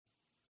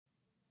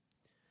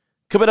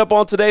Coming up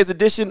on today's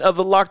edition of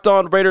the Locked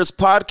On Raiders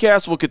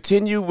podcast, we'll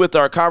continue with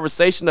our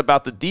conversation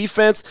about the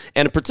defense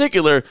and in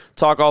particular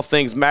talk all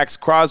things Maxx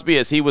Crosby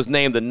as he was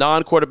named the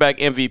non-quarterback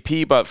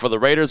MVP for the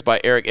Raiders by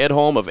Eric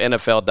Edholm of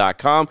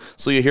NFL.com.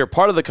 So you'll hear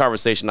part of the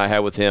conversation I had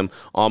with him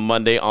on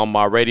Monday on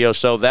my radio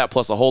show. That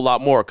plus a whole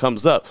lot more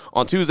comes up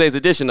on Tuesday's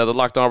edition of the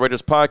Locked On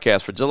Raiders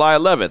podcast for July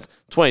 11th,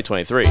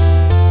 2023.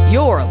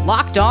 You're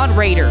Locked On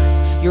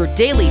Raiders, your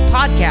daily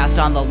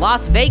podcast on the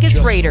Las Vegas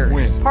Raiders.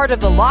 Win. Part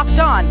of the Locked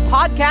On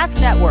Podcast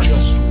Network.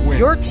 Just win.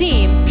 Your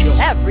team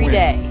every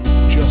day.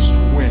 Just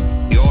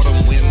win. The autumn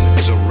wind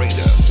is a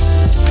raider,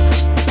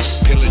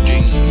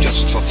 pillaging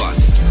just for fun.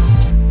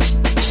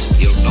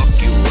 He'll knock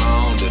you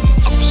round and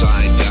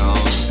upside down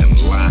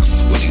and laugh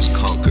when he's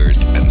conquered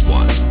and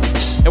won.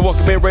 And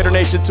welcome in, Raider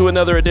Nation, to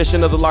another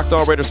edition of the Locked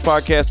On Raiders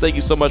podcast. Thank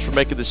you so much for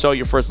making the show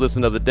your first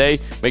listen of the day.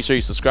 Make sure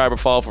you subscribe or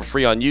follow for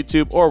free on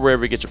YouTube or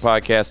wherever you get your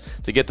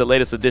podcasts to get the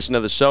latest edition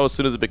of the show as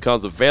soon as it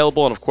becomes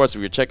available. And, of course,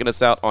 if you're checking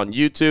us out on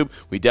YouTube,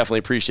 we definitely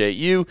appreciate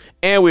you.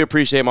 And we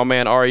appreciate my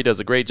man, Ari. He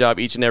does a great job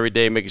each and every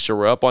day making sure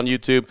we're up on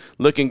YouTube,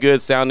 looking good,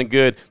 sounding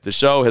good. The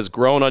show has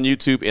grown on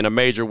YouTube in a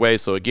major way.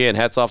 So, again,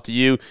 hats off to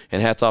you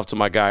and hats off to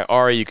my guy,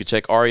 Ari. You can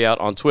check Ari out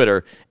on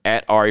Twitter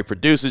at Ari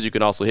Produces. You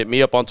can also hit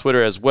me up on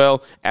Twitter as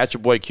well, at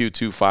your boy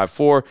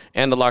Q254,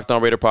 and the Locked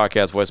On Raider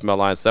podcast voicemail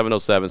line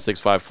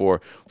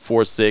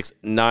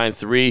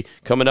 707-654-4693.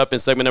 Coming up in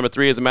segment number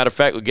 3, as a matter of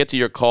fact, we'll get to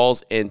your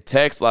calls and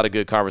texts. A lot of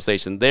good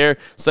conversation there.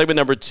 Segment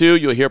number 2,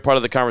 you'll hear part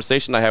of the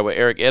conversation I had with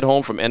Eric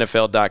Edholm from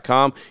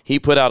NFL.com. He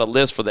put out a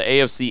list for the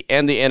AFC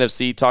and the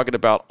NFC talking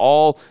about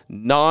all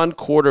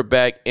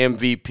non-quarterback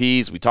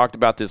MVPs. We talked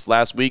about this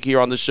last week here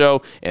on the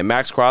show, and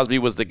Maxx Crosby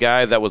was the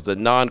guy that was the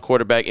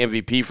non-quarterback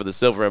MVP for the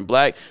Silver and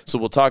Black. So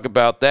we'll talk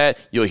about that.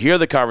 You'll hear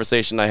the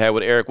conversation I had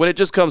with Eric when it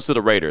just comes to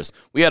the Raiders.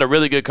 We had a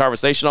really good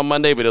conversation on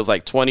Monday, but it was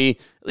like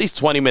at least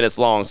 20 minutes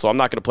long. So I'm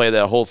not going to play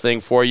that whole thing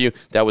for you.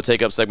 That would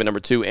take up segment number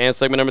 2 and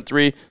segment number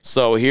 3.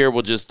 So here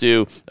we'll just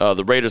do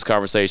the Raiders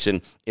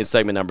conversation in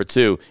segment number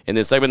 2. And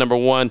then segment number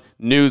 1,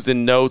 news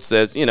and notes,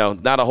 as you know,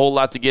 not a whole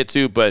lot to get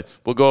to, but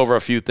we'll go over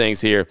a few things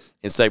here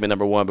in segment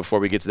number 1 before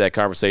we get to that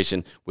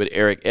conversation with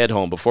Eric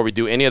Edholm. Before we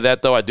do any of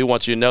that, though, I do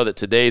want you to know that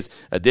today's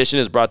edition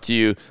is brought to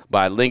you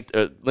by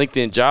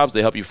LinkedIn Jobs.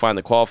 They help you find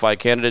the qualified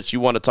candidates you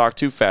want to talk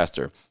to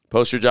faster.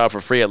 Post your job for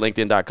free at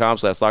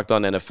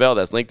LinkedIn.com/LockedOnNFL.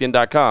 That's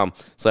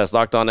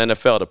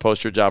LinkedIn.com/LockedOnNFL to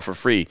post your job for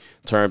free.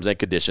 Terms and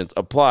conditions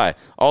apply.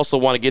 Also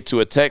want to get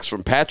to a text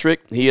from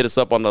Patrick. He hit us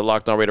up on the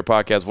Locked On Raider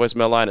podcast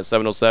voicemail line at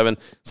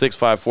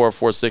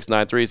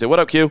 707-654-4693. He said, "What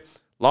up, Q?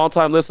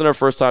 Long-time listener,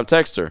 first-time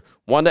texter.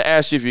 Wanted to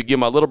ask you if you give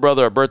my little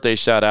brother a birthday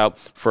shout-out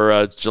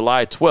for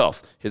July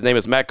 12th. His name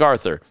is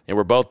MacArthur, and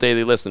we're both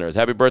daily listeners.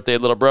 Happy birthday,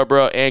 little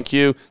bro, and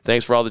Q.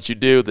 Thanks for all that you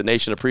do. The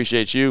nation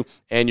appreciates you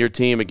and your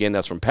team." Again,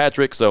 that's from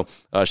Patrick. So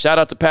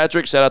shout-out to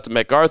Patrick. Shout-out to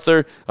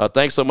MacArthur.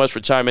 Thanks so much for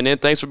chiming in.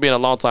 Thanks for being a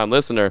long-time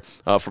listener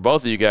for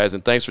both of you guys,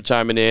 and thanks for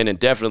chiming in. And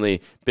definitely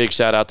big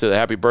shout-out to the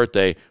happy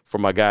birthday for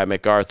my guy,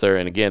 MacArthur.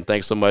 And, again,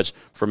 thanks so much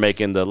for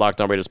making the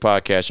Locked On Raiders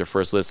podcast your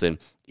first listen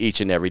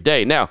each and every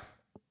day. Now,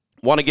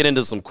 want to get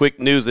into some quick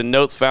news and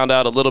notes. Found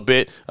out a little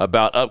bit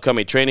about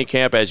upcoming training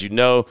camp. As you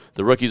know,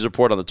 the rookies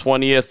report on the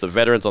 20th, the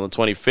veterans on the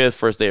 25th,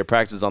 first day of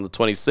practice on the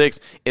 26th.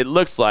 It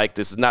looks like,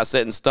 this is not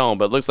set in stone,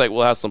 but it looks like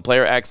we'll have some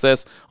player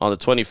access on the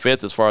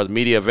 25th as far as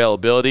media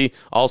availability.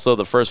 Also,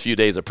 the first few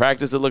days of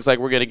practice, it looks like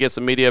we're going to get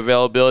some media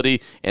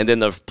availability. And then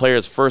the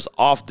players' first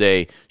off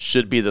day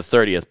should be the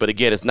 30th. But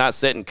again, it's not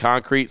set in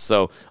concrete,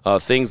 so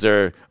things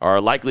are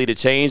likely to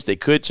change. They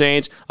could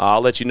change.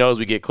 I'll let you know as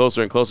we get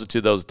closer and closer to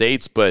those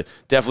dates, but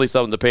definitely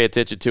something to pay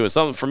attention to and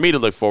something for me to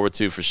look forward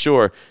to for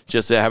sure,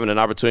 just having an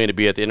opportunity to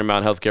be at the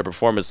Intermountain Healthcare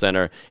Performance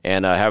Center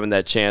and having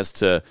that chance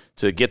to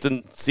get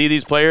to see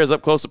these players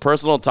up close and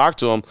personal and talk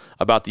to them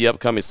about the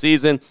upcoming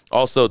season.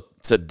 Also,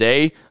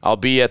 today, I'll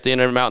be at the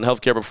Intermountain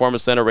Healthcare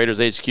Performance Center, Raiders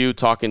HQ,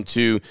 talking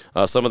to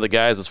some of the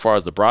guys as far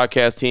as the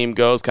broadcast team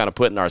goes, kind of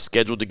putting our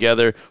schedule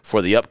together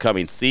for the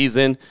upcoming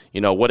season,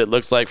 you know, what it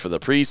looks like for the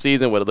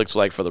preseason, what it looks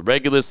like for the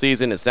regular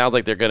season. It sounds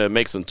like they're going to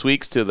make some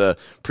tweaks to the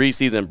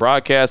preseason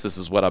broadcast. This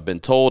is what I've been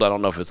told. I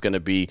don't know if it's going to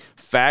be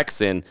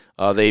facts, and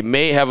they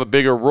may have a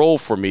bigger role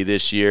for me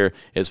this year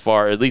as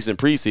far, at least in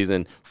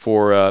preseason,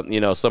 for,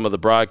 some of the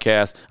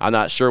broadcasts. I'm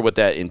not sure what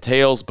that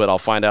entails, but I'll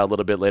find out a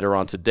little bit later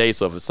on today.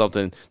 So if it's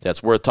something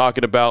that's worth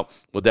talking about,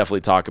 we'll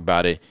definitely talk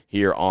about it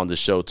here on the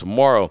show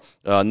tomorrow.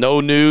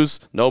 No news,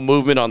 no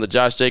movement on the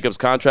Josh Jacobs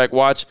contract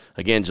watch.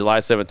 Again, July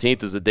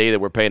 17th is the day that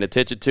we're paying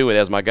attention to. And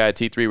as my guy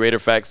T3 Raider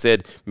Facts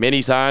said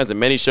many times and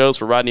many shows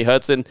for Rodney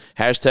Hudson,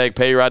 hashtag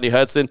pay Rodney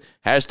Hudson,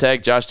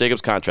 hashtag Josh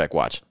Jacobs contract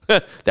watch.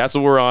 That's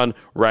what we're on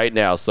right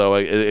now. So,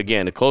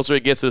 again, the closer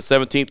it gets to the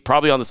 17th,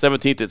 probably on the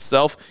 17th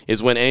itself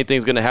is when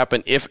anything's going to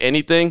happen, if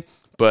anything.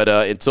 But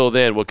until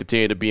then, we'll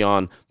continue to be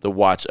on the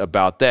watch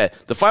about that.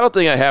 The final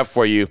thing I have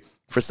for you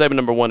for segment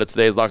number 1 of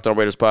today's Locked On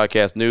Raiders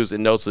podcast, news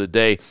and notes of the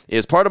day,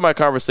 is part of my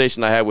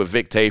conversation I had with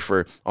Vic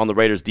Tafur on the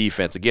Raiders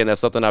defense. Again, that's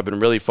something I've been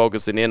really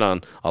focusing in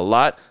on a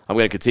lot. I'm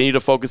going to continue to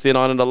focus in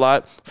on it a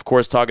lot. Of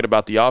course, talking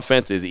about the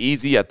offense is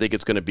easy. I think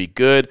it's going to be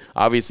good.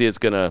 Obviously, it's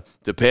going to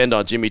depend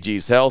on Jimmy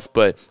G's health,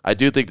 but I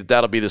do think that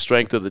that'll be the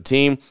strength of the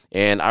team,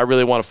 and I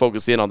really want to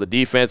focus in on the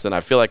defense, and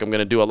I feel like I'm going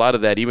to do a lot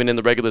of that even in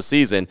the regular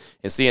season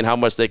and seeing how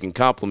much they can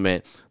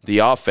complement the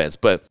offense.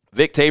 But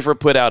Vic Tafur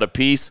put out a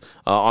piece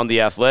on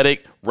The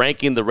Athletic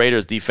ranking the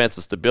Raiders'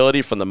 defensive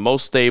stability from the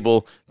most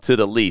stable to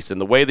the least. And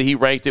the way that he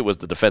ranked it was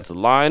the defensive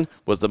line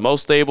was the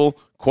most stable,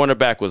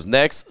 cornerback was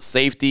next,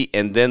 safety,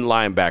 and then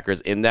linebackers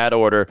in that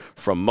order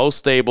from most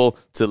stable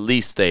to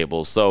least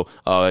stable. So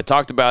I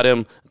talked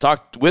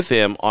with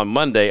him on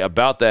Monday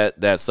about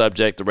that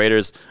subject, the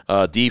Raiders'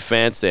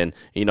 defense and,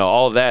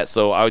 all of that.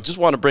 So I just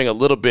want to bring a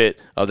little bit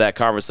of that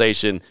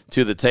conversation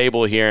to the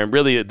table here. And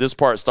really, this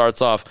part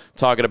starts off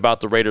talking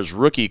about the Raiders'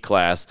 rookie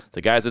class,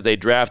 the guys that they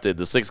drafted,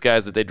 the 6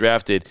 guys that they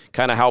drafted,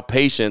 kind of how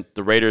patient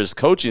the Raiders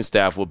coaching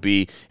staff will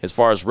be as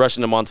far as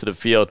rushing them onto the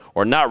field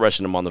or not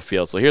rushing them on the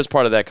field. So here's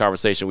part of that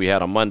conversation we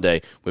had on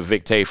Monday with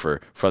Vic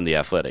Tafur from The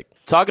Athletic.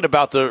 Talking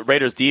about the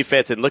Raiders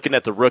defense and looking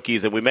at the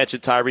rookies, and we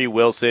mentioned Tyree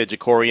Wilson,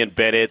 Jacorian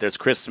Bennett. There's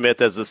Chris Smith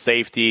as a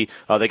safety.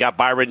 They got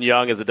Byron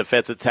Young as a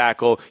defensive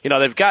tackle.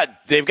 They've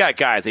got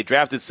guys. They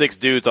drafted 6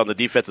 dudes on the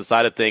defensive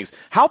side of things.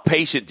 How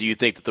patient do you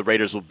think that the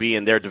Raiders will be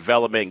in their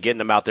development and getting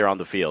them out there on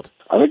the field?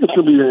 I think it's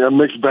going to be a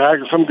mixed bag.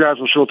 Some guys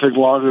will sure take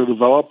longer to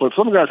develop, but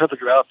some guys have to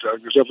get out there.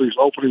 There's definitely these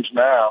openings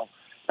now.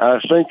 And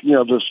I think,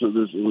 this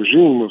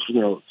regime of,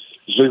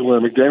 Ziegler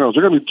and McDaniels,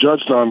 they're going to be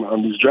judged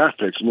on these draft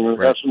picks. I mean, right.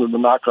 That's been the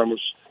knock on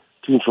this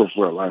team for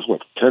the last,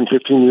 10,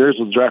 15 years.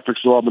 The draft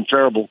picks have all been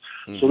terrible.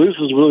 Mm-hmm. So this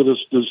is really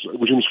this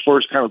regime's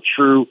first kind of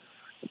true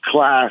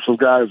class of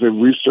guys they've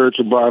researched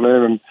and brought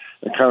in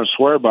and kind of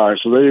swear by.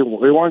 So they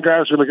want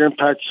guys who are going to make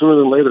impact sooner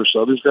than later.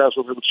 So these guys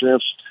will have a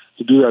chance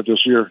to do that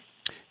this year.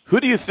 Who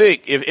do you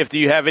think, if do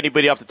you have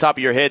anybody off the top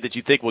of your head that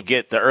you think will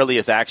get the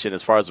earliest action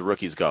as far as the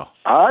rookies go?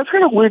 It's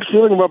kind of a weird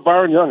feeling about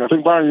Byron Young. I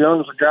think Byron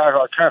Young is a guy who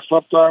I kind of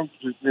slept on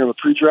the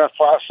pre-draft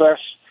process.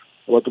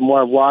 But the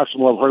more I've watched, the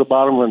more I've heard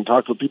about him and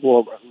talked to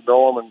people who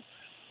know him and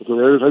with the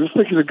Raiders, I just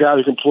think he's a guy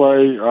who can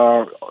play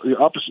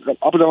up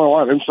and down the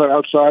line, inside,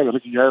 outside. I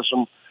think he has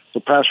some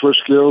pass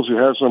rush skills. He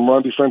has some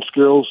run defense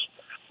skills.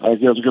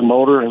 He has a good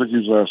motor. I think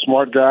he's a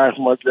smart guy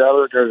from like the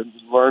other guy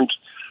who learned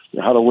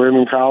how to win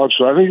in college.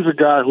 So I think he's a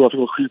guy who I think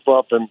will creep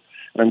up and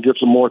get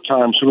some more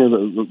time sooner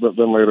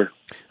than later.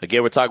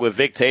 Again, we're talking with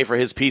Vic Tafur,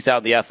 his piece out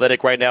in The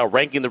Athletic right now,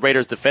 ranking the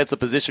Raiders' defensive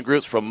position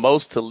groups from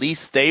most to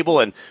least stable.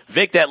 And,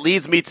 Vic, that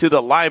leads me to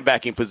the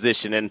linebacking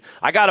position. And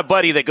I got a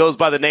buddy that goes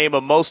by the name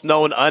of Most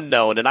Known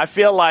Unknown. And I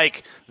feel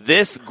like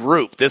this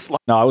group,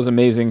 No, it was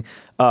amazing.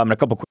 A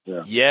couple quick.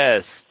 Yeah.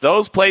 Yes,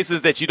 those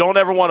places that you don't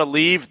ever want to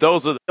leave,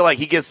 those are like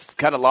he gets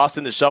kind of lost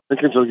in the shuffle. I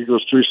think he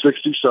goes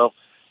 360, so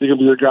he can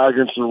be your guy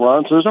against the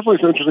run. So there's definitely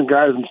some interesting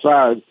guys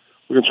inside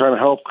who can try to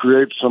help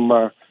create some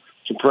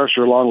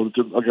pressure along with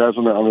the guys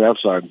on the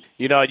outside.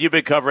 You've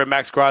been covering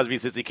Maxx Crosby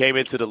since he came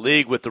into the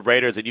league with the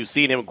Raiders, and you've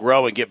seen him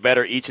grow and get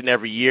better each and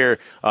every year.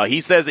 He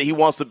says that he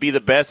wants to be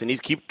the best, and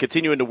he's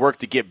continuing to work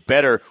to get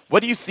better.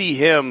 What do you see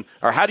him,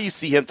 or how do you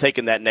see him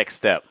taking that next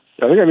step?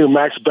 I think I knew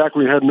Max back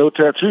when he had no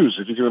tattoos,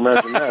 if you can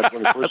imagine that.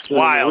 When he first That's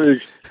wild. In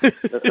the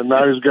league. And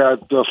now he's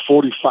got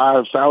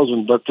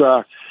 45,000. But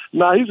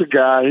he's a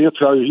guy. He'll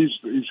tell you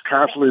he's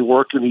constantly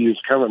working. He's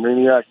kind of a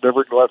maniac,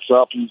 never lets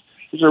up.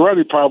 He's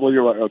already probably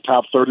a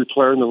top 30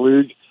 player in the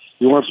league.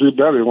 He wants to be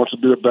better. He wants to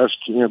be the best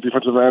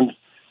defensive end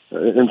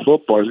in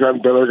football. He's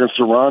gotten better against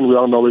the run. We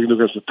all know what he can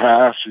do against the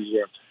pass.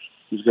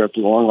 He's got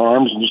the long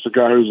arms and just a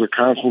guy who's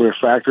constantly a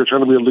factor,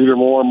 trying to be a leader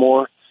more and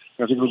more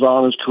as he goes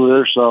on in his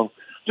career. So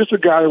just a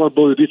guy who wants to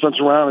build the defense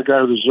around, a guy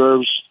who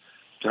deserves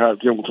to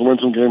win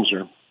some games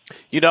here.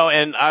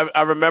 And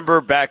I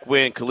remember back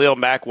when Khalil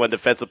Mack won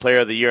Defensive Player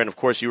of the Year, and, of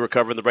course, you were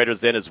covering the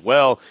Raiders then as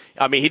well.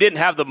 I mean, he didn't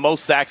have the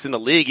most sacks in the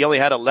league. He only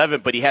had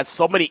 11, but he had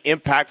so many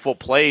impactful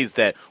plays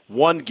that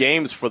won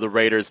games for the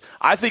Raiders.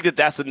 I think that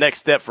that's the next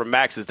step for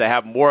Max, is to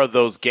have more of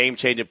those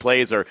game-changing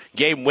plays or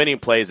game-winning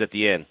plays at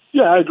the end.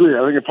 Yeah, I agree.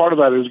 I think a part of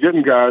that is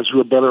getting guys who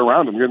are better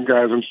around him, getting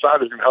guys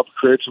inside who can help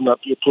create some of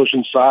that push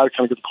inside,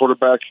 kind of get the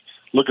quarterback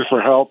looking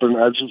for help. And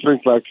I just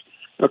think,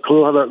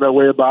 Khalil had that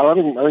way about it.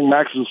 I think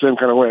Max is the same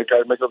kind of way. A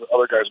guy to make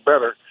other guys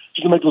better,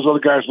 just to make those other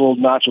guys a little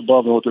notch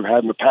above than what they've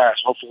had in the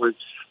past. Hopefully,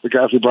 the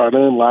guys we brought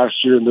in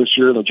last year and this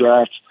year in the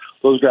draft,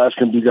 those guys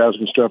can be guys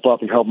who can step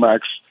up and help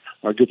Max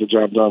get the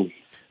job done.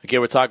 Again,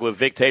 we're talking with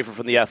Vic Tafur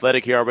from The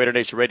Athletic here on Raider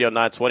Nation Radio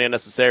 920.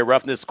 Unnecessary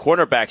Roughness.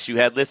 Cornerbacks you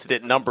had listed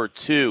at number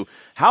 2.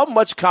 How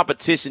much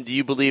competition do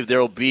you believe there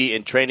will be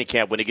in training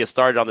camp when it gets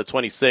started on the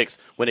 26th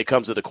when it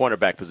comes to the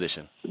cornerback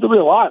position? There'll be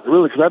a lot,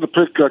 really, because I had to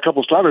pick a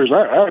couple of starters.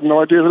 I had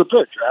no idea who to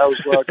pick. I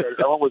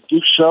went with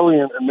Duke Shelley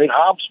and Nate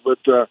Hobbs, but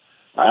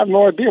I have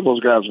no idea if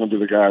those guys are going to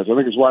be the guys. I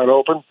think it's wide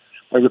open.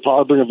 I think they'll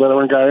probably bring a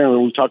veteran guy in.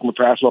 And we talked in the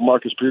past about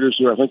Marcus Peters,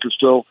 who I think is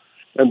still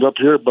end up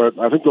here, but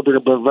I think they'll bring a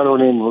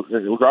veteran in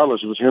regardless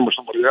if it's him or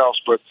somebody else.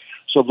 But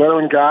so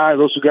veteran guy,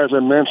 those two guys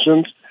I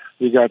mentioned,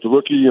 You got the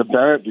rookie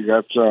Bennett. You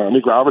got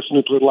Nick Robertson,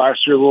 who played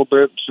last year a little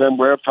bit. Sam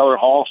Webb, Tyler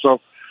Hall. So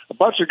a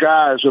bunch of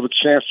guys who have a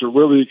chance to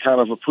really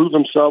kind of prove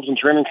themselves in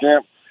training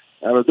camp.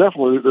 And there's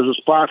a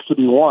spot to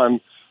be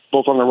won,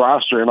 both on the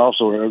roster and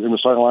also in the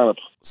starting lineup.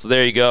 So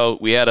there you go.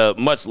 We had a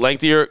much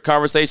lengthier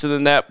conversation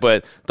than that,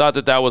 but thought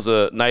that was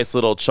a nice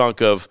little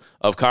chunk of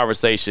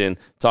conversation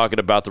talking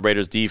about the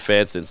Raiders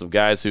defense and some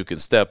guys who can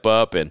step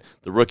up and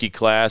the rookie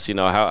class,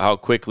 how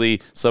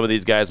quickly some of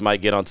these guys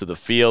might get onto the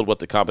field, what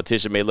the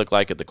competition may look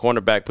like at the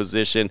cornerback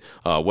position,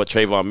 what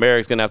Trayvon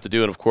Merrick's going to have to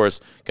do, and, of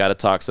course, got to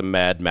talk some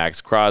Mad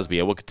Maxx Crosby.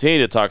 And we'll continue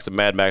to talk some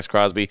Mad Maxx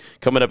Crosby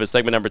coming up in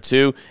segment number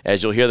 2,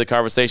 as you'll hear the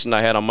conversation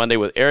I had on Monday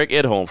with Eric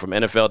Edholm from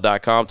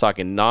NFL.com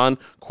talking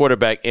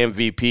non-quarterback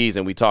MVPs,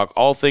 and we talk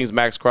all things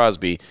Maxx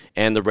Crosby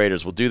and the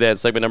Raiders. We'll do that in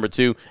segment number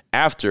 2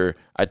 after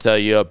I tell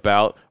you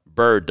about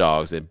Bird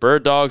Dogs. And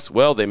Bird Dogs,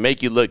 well, they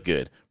make you look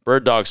good.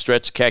 Bird Dog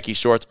stretch khaki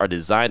shorts are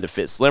designed to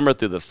fit slimmer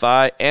through the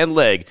thigh and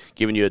leg,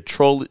 giving you a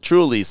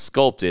truly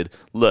sculpted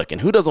look. And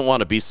who doesn't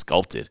want to be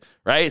sculpted,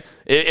 right?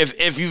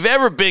 If you've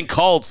ever been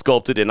called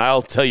sculpted, and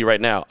I'll tell you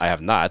right now, I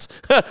have not,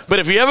 but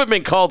if you've ever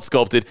been called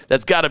sculpted,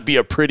 that's got to be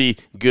a pretty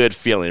good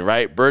feeling,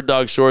 right? Bird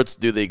Dog shorts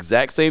do the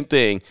exact same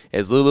thing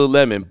as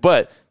Lululemon,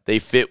 but they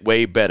fit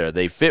way better.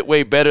 They fit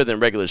way better than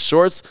regular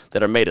shorts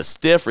that are made of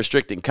stiff,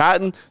 restricting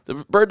cotton. The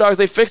Bird Dogs,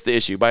 they fixed the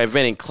issue by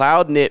inventing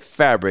cloud knit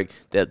fabric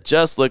that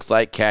just looks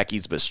like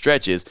khakis but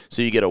stretches,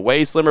 so you get a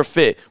way slimmer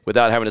fit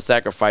without having to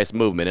sacrifice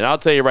movement. And I'll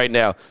tell you right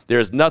now,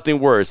 there's nothing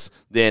worse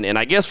than, and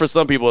I guess for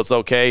some people it's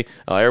okay.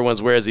 Everyone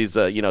wears these,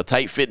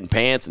 tight-fitting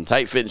pants and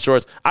tight-fitting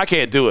shorts. I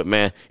can't do it,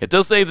 man. If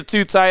those things are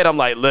too tight, I'm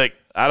like, look,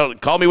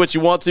 call me what you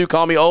want to,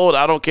 call me old,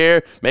 I don't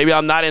care. Maybe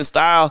I'm not in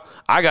style.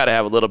 I got to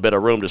have a little bit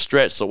of room to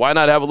stretch. So why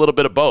not have a little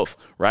bit of both,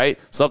 right?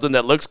 Something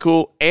that looks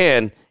cool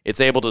and it's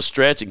able to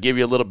stretch and give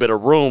you a little bit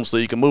of room so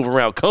you can move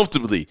around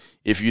comfortably,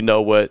 if you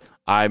know what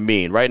I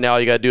mean. Right now, all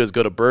you got to do is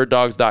go to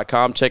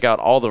birddogs.com, check out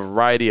all the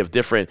variety of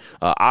different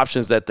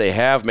options that they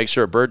have. Make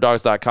sure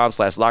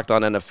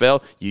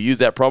birddogs.com/LockedOnNFL. You use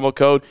that promo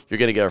code, you're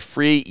going to get a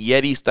free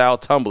Yeti-style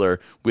tumbler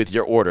with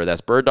your order.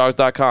 That's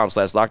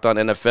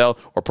birddogs.com/LockedOnNFL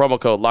or promo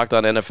code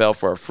LockedOnNFL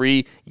for a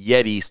free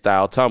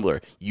Yeti-style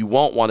tumbler. You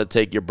won't want to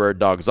take your Bird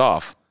Dogs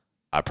off.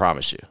 I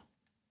promise you.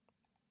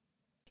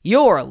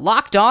 You're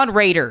Locked On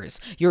Raiders,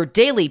 your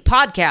daily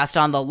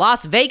podcast on the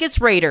Las Vegas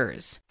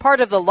Raiders.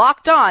 Part of the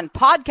Locked On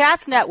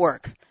Podcast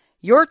Network,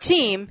 your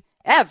team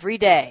every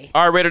day.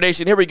 All right, Raider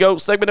Nation, here we go.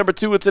 Segment number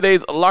 2 of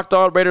today's Locked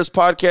On Raiders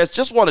podcast.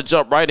 Just want to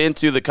jump right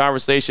into the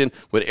conversation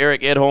with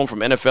Eric Edholm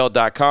from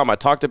NFL.com. I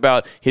talked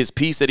about his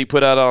piece that he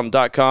put out on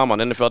 .com, on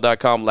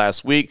NFL.com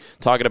last week,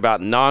 talking about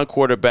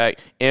non-quarterback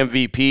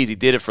MVPs. He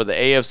did it for the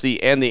AFC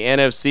and the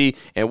NFC,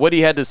 and what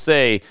he had to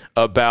say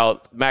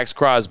about Maxx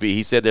Crosby.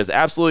 He said there's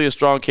absolutely a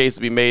strong case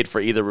to be made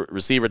for either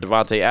receiver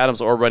Devontae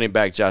Adams or running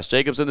back Josh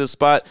Jacobs in this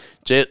spot.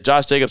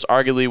 Josh Jacobs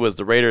arguably was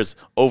the Raiders'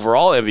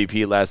 overall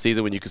MVP last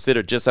season when you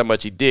consider just how much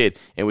he did.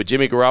 And with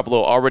Jimmy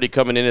Garoppolo already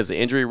coming in as an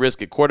injury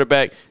risk at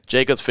quarterback,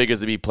 Jacobs figures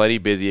to be plenty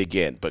busy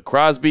again. But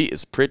Crosby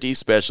is pretty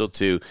special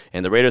too,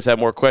 and the Raiders have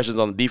more questions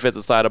on the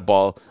defensive side of the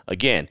ball.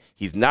 Again,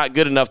 he's not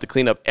good enough to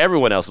clean up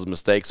everyone else's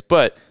mistakes,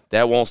 but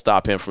that won't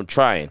stop him from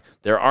trying.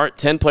 There aren't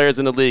 10 players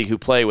in the league who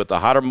play with a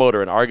hotter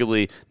motor and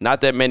arguably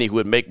not that many who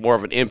would make more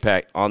of an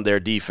impact on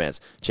their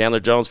defense. Chandler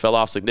Jones fell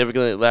off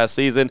significantly last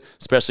season,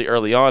 especially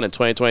early on. In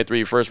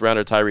 2023,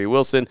 first-rounder Tyree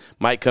Wilson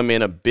might come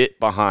in a bit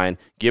behind,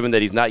 given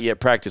that he's not yet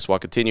practiced while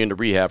continuing to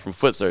rehab from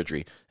foot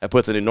surgery. That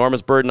puts an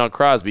enormous burden on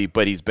Crosby,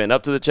 but he's been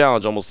up to the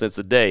challenge almost since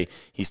the day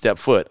he stepped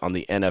foot on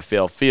the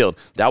NFL field.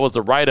 That was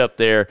the write-up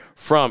there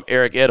from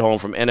Eric Edholm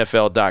from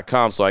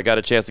NFL.com, so I got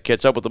a chance to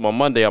catch up with him on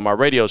Monday on my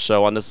radio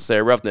show,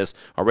 Unnecessary Roughness,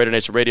 on Raider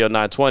Nation Radio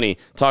 920,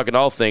 talking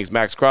all things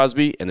Maxx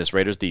Crosby and this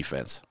Raiders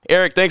defense.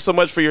 Eric, thanks so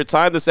much for your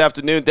time this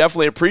afternoon.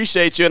 Definitely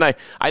appreciate you, and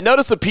I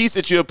noticed a piece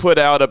that you had put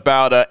out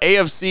about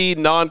AFC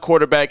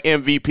non-quarterback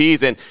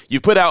MVPs, and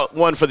you put out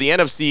one for the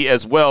NFC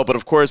as well, but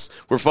of course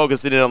we're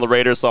focusing in on the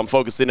Raiders, so I'm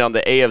focusing on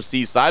the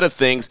AFC side of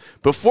things.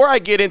 Before I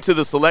get into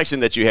the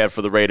selection that you had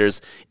for the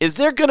Raiders, is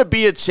there going to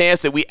be a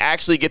chance that we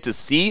actually get to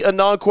see a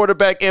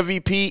non-quarterback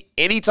MVP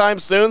anytime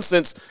soon,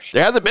 since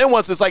there hasn't been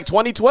one since like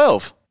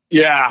 2012?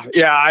 Yeah,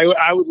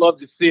 I would love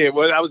to see it.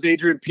 Well, that was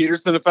Adrian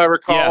Peterson, if I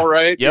recall,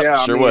 right? Yep,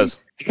 yeah, sure was.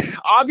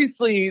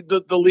 Obviously,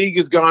 the league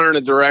has gone in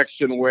a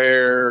direction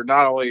where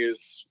not only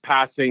is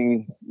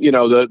passing,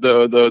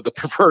 the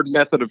preferred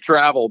method of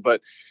travel,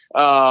 but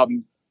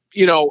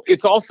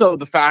it's also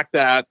the fact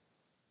that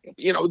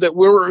that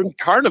we're in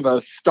kind of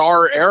a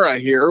star era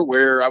here,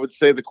 where I would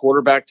say the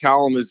quarterback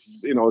talent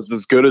is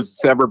as good as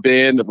it's ever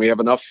been, and we have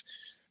enough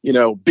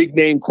big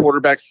name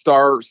quarterback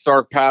star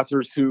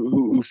passers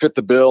who fit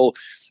the bill.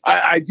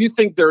 I do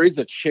think there is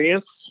a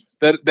chance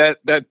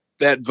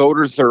that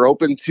voters are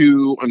open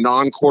to a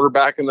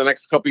non-quarterback in the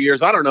next couple of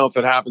years. I don't know if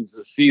it happens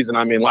this season.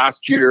 I mean,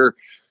 last year,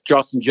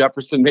 Justin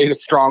Jefferson made a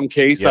strong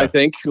case, I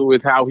think,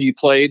 with how he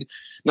played.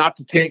 Not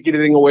to take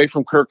anything away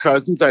from Kirk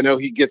Cousins. I know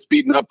he gets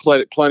beaten up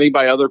plenty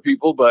by other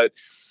people, but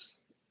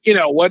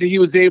what he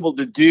was able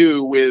to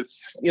do with,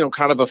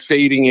 kind of a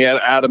fading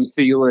Adam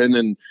Thielen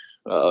and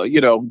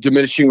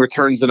diminishing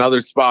returns in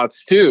other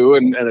spots too,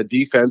 and a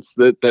defense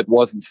that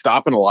wasn't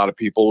stopping a lot of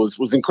people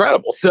was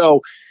incredible.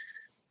 So,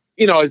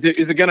 is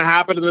it going to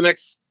happen in the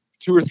next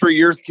 2 or 3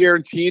 years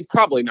guaranteed?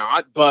 Probably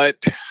not, but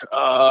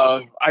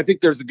I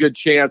think there's a good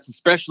chance,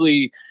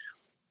 especially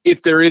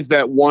if there is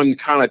that one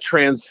kind of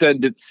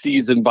transcendent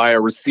season by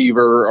a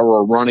receiver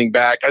or a running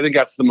back. I think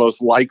that's the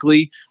most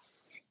likely.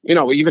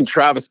 Even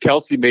Travis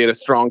Kelce made a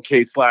strong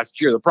case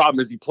last year. The problem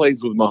is he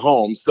plays with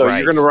Mahomes, so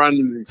Right. you're going to run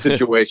into these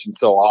situations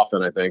so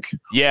often, I think.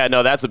 Yeah,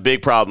 no, that's a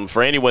big problem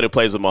for anyone who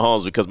plays with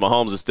Mahomes because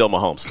Mahomes is still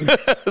Mahomes.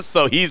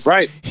 So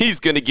he's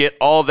going to get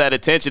all that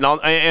attention.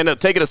 And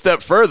take it a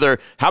step further,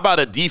 how about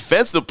a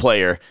defensive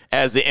player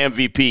as the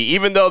MVP?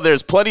 Even though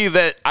there's plenty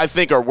that I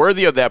think are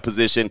worthy of that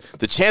position,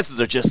 the chances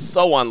are just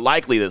so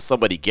unlikely that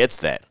somebody gets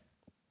that.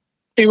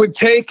 It would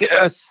take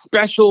a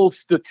special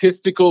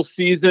statistical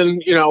season,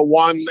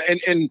 one,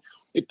 and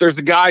if there's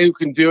a guy who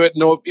can do it,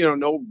 no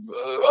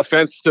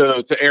offense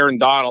to Aaron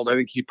Donald, I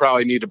think he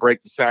probably need to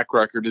break the sack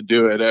record to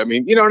do it. I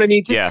mean, you know what I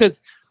mean? Just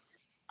because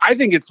I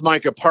think it's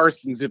Micah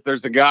Parsons if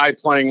there's a guy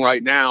playing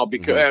right now,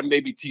 because and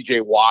maybe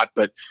TJ Watt,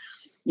 but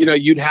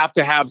you'd have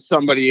to have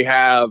somebody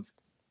have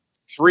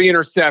 3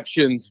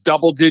 interceptions,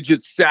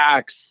 double-digit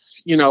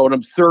sacks, an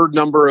absurd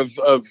number of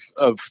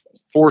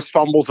forced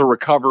fumbles or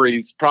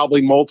recoveries,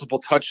 probably multiple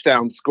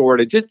touchdowns scored.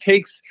 It just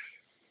takes,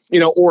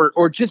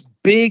 or just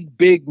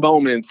big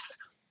moments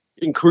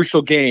in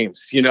crucial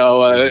games,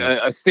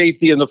 a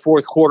safety in the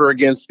fourth quarter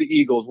against the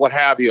Eagles, what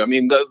have you. I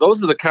mean,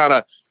 those are the kind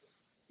of,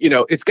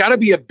 it's got to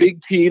be a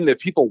big team that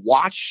people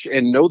watch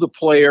and know the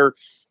player.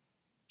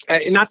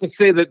 And not to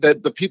say that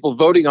the people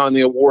voting on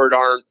the award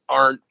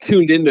aren't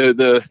tuned into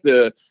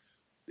the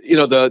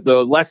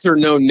lesser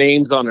known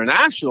names on a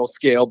national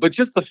scale, but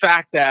just the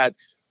fact that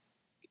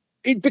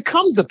it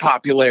becomes a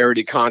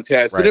popularity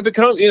contest, right. And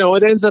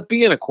it ends up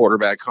being a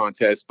quarterback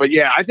contest. But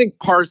yeah, I think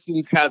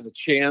Parsons has a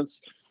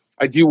chance.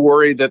 I do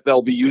worry that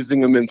they'll be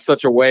using him in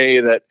such a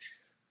way that,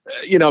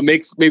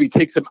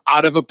 takes him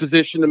out of a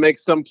position to make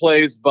some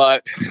plays.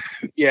 But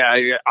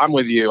yeah, I'm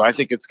with you. I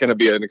think it's going to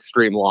be an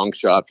extreme long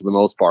shot for the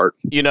most part.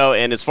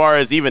 And as far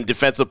as even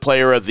defensive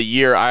player of the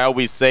year, I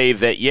always say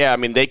that,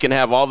 they can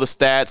have all the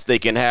stats. They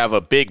can have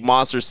a big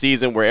monster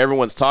season where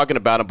everyone's talking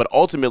about them, but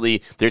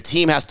ultimately their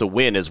team has to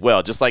win as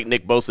well, just like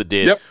Nick Bosa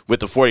did with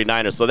the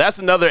 49ers. So that's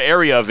another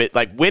area of it.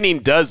 Like winning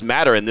does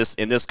matter in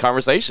this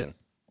conversation.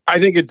 I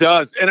think it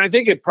does. And I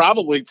think it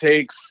probably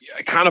takes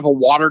kind of a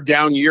watered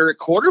down year at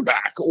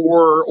quarterback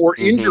or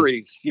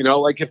injuries,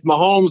 like if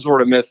Mahomes were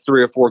to miss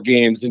 3 or 4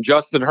 games and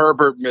Justin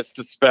Herbert missed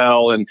a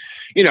spell and,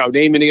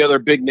 name any other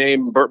big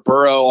name.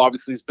 Burrow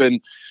obviously has been,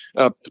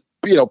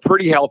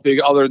 pretty healthy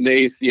other than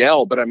the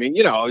ACL. But I mean,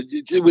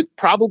 it would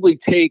probably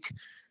take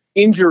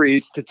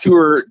injuries to two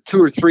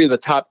or three of the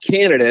top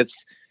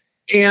candidates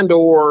and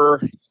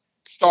or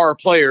star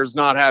players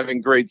not having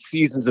great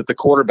seasons at the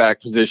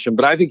quarterback position.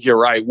 But I think you're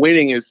right.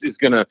 Winning is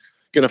going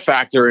to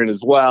factor in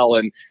as well.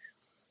 And,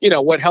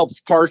 what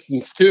helps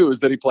Parsons too is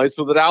that he plays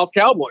for the Dallas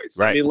Cowboys.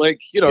 Right. I mean,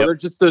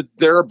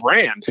 they're a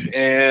brand.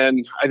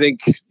 And I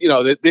think,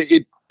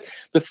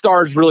 the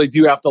stars really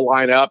do have to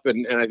line up.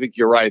 And I think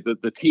you're right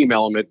that the team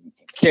element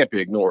can't be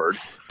ignored.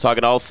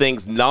 Talking all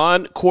things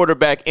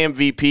non-quarterback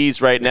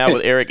MVPs right now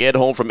with Eric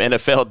Edholm from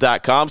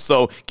NFL.com.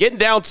 So getting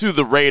down to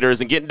the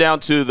Raiders and getting down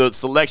to the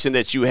selection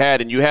that you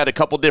had, and you had a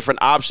couple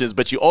different options,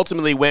 but you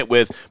ultimately went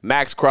with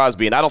Maxx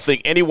Crosby. And I don't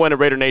think anyone in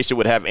Raider Nation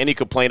would have any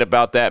complaint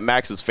about that.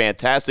 Maxx is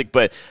fantastic,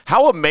 but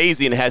how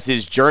amazing has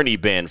his journey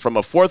been from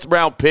a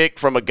 4th-round pick,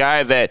 from a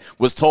guy that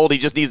was told he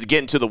just needs to get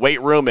into the weight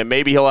room and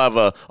maybe he'll have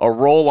a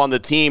role on the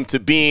team,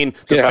 to being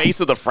the face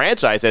of the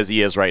franchise as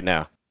he is right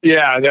now?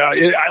 Yeah.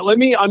 Let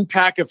me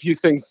unpack a few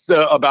things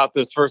about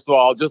this. First of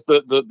all, just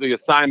the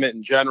assignment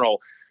in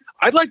general.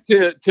 I'd like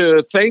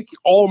to thank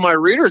all my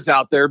readers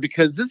out there,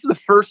 because this is the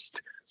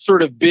first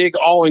sort of big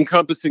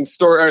all-encompassing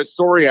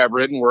story I've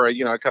written where,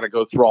 I kind of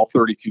go through all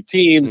 32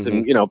 teams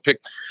and, pick,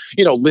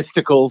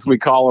 listicles, we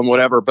call them,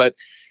 whatever. But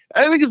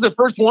I think it's the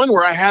first one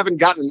where I haven't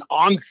gotten an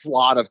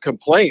onslaught of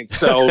complaints.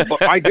 So, but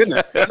my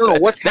goodness, I don't know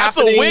what's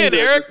happening. That's a win,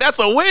 Eric. That's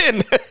a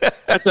win.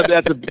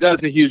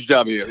 That's a huge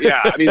W.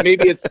 Yeah, I mean,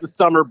 maybe it's the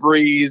summer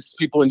breeze,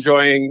 people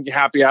enjoying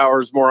happy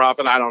hours more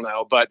often. I don't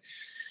know, but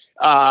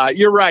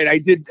you're right. I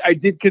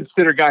did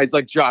consider guys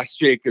like Josh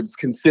Jacobs,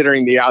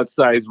 considering the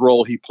outsized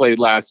role he played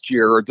last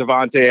year, or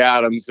Devontae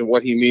Adams and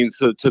what he means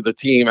to the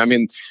team. I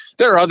mean,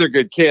 there are other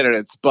good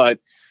candidates, but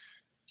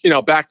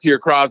back to your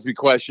Crosby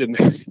question.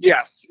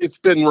 Yes, it's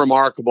been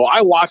remarkable.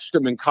 I watched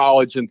him in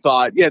college and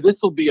thought,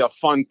 this will be a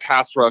fun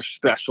pass rush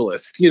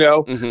specialist.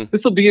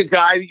 This will be a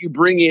guy that you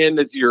bring in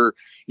as your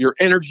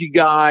energy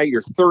guy,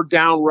 your 3rd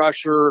down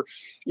rusher.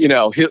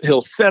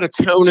 He'll set a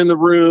tone in the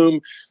room.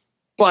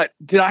 But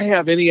did I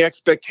have any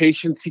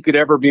expectations he could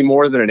ever be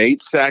more than an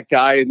 8-sack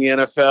guy in the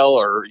NFL,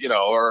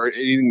 or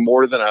anything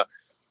more than a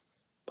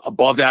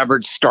above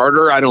average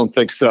starter? I don't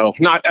think so.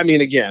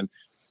 Again,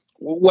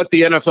 what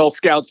the NFL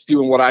scouts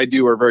do and what I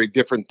do are very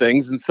different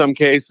things in some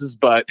cases.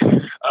 But,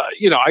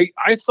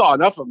 I saw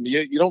enough of them.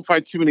 You don't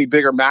find too many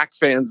bigger Mac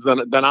fans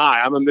than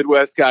I. I'm a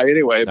Midwest guy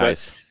anyway.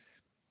 Nice.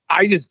 But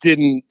I just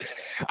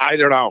I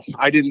don't know.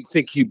 I didn't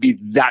think he'd be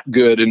that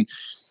good. And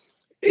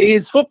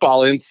his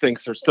football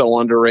instincts are so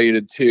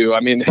underrated too. I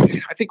mean,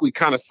 I think we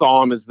kind of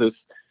saw him as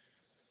this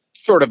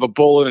sort of a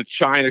bull in a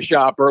china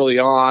shop early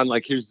on.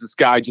 Like, here's this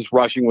guy just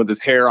rushing with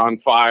his hair on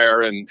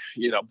fire and,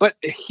 but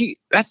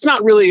that's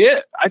not really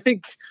it.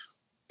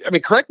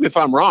 Correct me if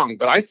I'm wrong,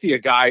 but I see a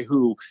guy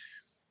who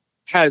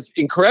has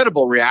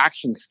incredible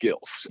reaction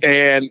skills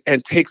and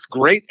takes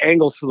great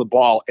angles to the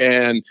ball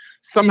and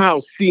somehow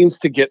seems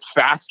to get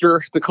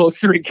faster the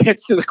closer he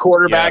gets to the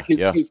quarterback.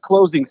 His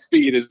closing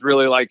speed is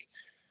really like,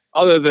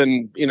 other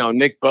than,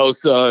 Nick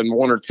Bosa and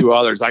one or two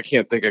others, I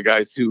can't think of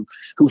guys who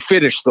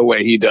finish the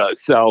way he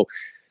does. So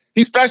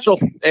he's special,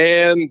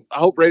 and I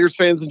hope Raiders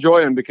fans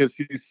enjoy him because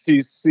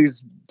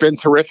he's been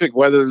terrific,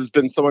 whether there's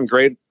been someone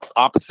great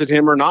opposite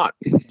him or not.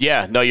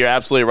 Yeah, no, you're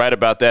absolutely right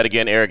about that.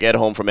 Again, Eric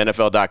Edholm from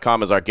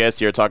NFL.com is our guest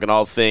here, talking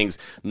all things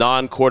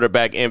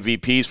non-quarterback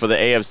MVPs for the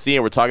AFC,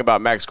 and we're talking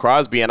about Maxx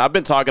Crosby, and I've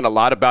been talking a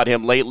lot about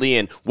him lately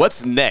and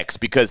what's next,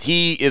 because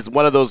he is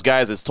one of those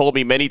guys that's told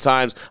me many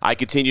times, I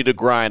continue to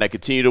grind, I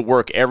continue to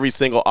work every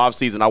single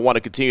offseason, I want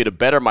to continue to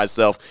better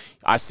myself.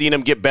 I've seen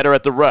him get better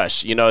at the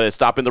rush, at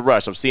stopping the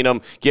rush. I've seen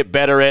him get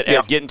better at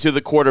getting to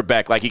the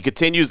quarterback. Like, he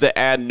continues to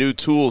add new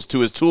tools to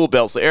his tool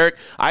belt. So, Eric,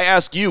 I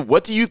ask you,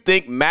 what do you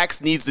think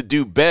Max needs to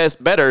do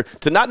better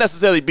to not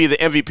necessarily be the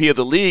MVP of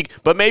the league,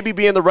 but maybe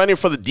be in the running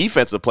for the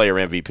defensive player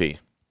MVP?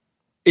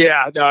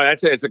 Yeah, no,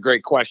 it's a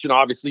great question.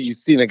 Obviously, you've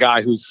seen a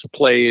guy who's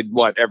played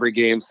every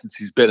game since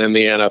he's been in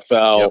the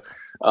NFL. Yep.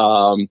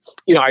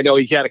 I know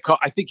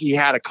I think he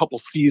had a couple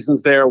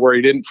seasons there where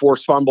he didn't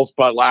force fumbles,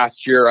 but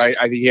last year I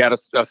think he had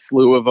a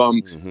slew of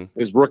them. Mm-hmm.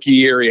 His rookie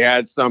year, he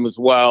had some as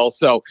well.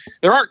 So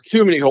there aren't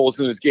too many holes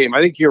in his game.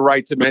 I think you're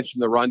right to mention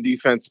the run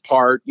defense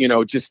part.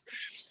 Just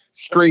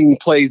string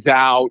plays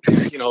out.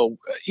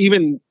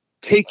 Even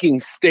taking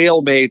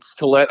stalemates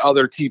to let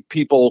other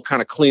people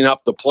kind of clean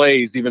up the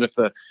plays, even if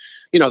the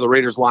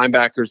Raiders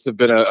linebackers have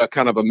been a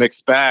kind of a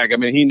mixed bag. I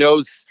mean, he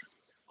knows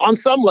on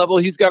some level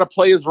he's got to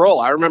play his role.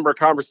 I remember a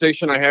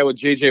conversation I had with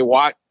J.J.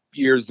 Watt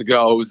years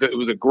ago. It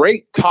was a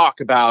great talk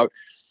about,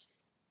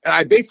 and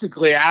I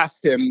basically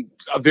asked him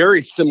a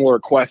very similar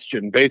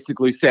question,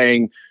 basically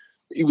saying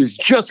he was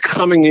just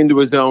coming into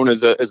his own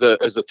as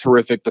a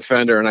terrific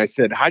defender. And I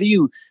said, how do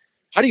you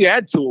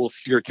add tools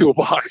to your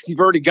toolbox? You've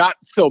already got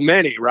so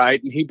many,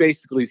 right? And he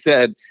basically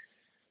said,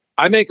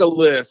 I make a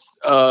list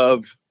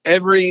of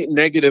every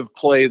negative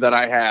play that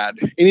I had,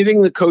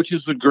 anything the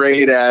coaches would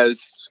grade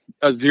as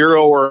a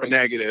 0 or a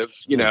negative,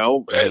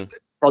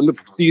 from the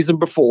season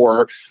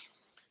before,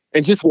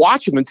 and just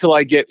watch them until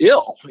I get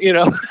ill,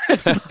 I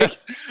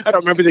don't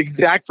remember the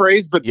exact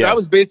phrase, but that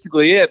was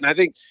basically it. And I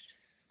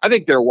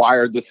think they're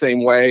wired the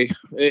same way.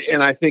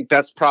 And I think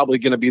that's probably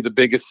going to be the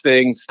biggest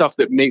thing, stuff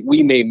that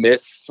we may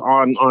miss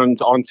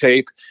on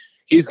tape.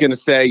 He's going to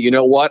say, you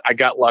know what, I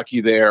got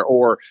lucky there,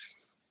 or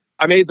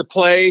I made the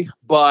play,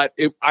 but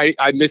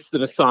I missed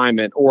an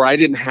assignment, or I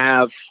didn't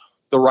have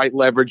the right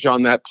leverage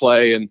on that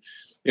play. And,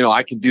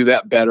 I could do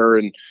that better.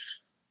 And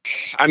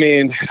I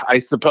mean, I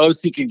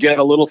suppose he could get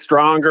a little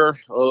stronger,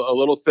 a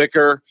little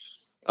thicker.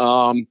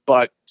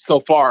 But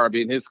so far, I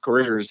mean, his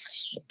career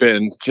has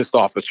been just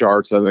off the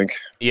charts, I think.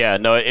 Yeah,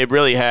 no, it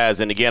really has.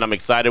 And again, I'm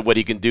excited what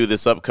he can do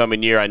this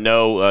upcoming year. I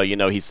know,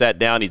 he sat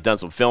down, he's done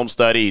some film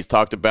study. He's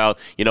talked about,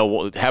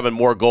 having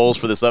more goals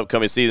for this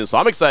upcoming season. So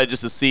I'm excited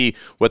just to see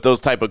what those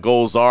type of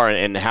goals are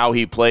and how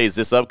he plays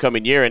this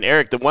upcoming year. And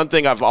Eric, the one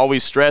thing I've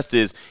always stressed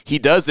is he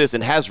does this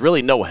and has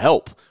really no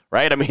help.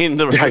 Right? I mean,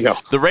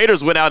 the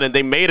Raiders went out and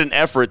they made an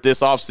effort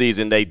this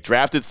offseason. They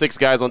drafted 6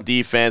 guys on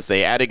defense.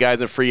 They added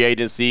guys in free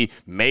agency.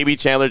 Maybe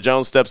Chandler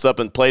Jones steps up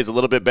and plays a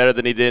little bit better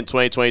than he did in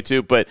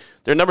 2022. But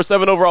their number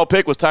 7 overall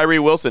pick was Tyree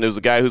Wilson, who's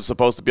a guy who's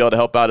supposed to be able to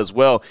help out as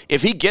well.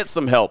 If he gets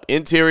some help,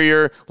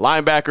 interior,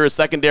 linebacker,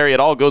 secondary, it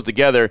all goes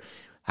together.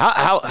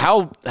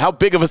 How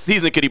big of a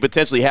season could he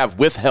potentially have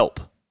with help?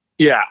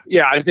 Yeah,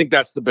 I think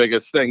that's the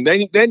biggest thing.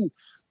 Then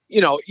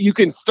you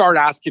can start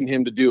asking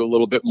him to do a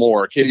little bit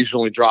more,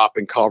 occasionally drop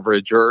in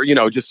coverage or,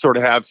 just sort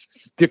of have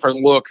different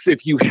looks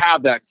if you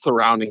have that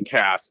surrounding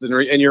cast.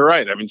 And you're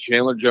right. I mean,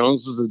 Chandler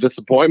Jones was a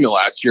disappointment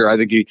last year. I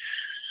think he,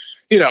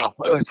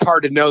 it's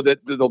hard to know that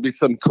there'll be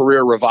some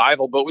career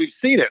revival, but we've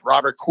seen it.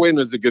 Robert Quinn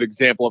is a good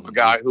example of a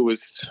guy who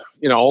was,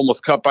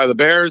 almost cut by the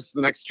Bears.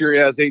 The next year he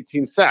has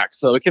 18 sacks.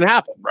 So it can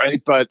happen,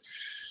 right? But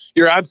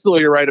you're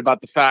absolutely right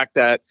about the fact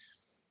that,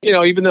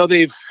 even though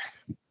they've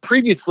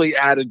previously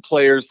added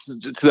players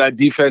to that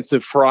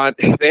defensive front,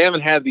 they haven't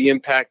had the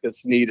impact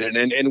that's needed.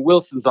 And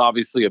Wilson's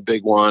obviously a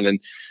big one. And,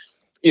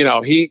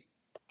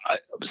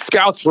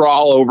 scouts were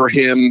all over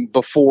him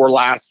before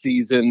last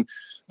season.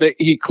 That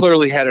he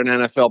clearly had an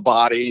NFL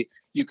body.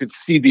 You could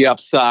see the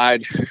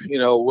upside,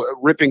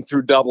 ripping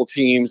through double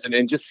teams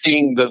and just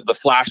seeing the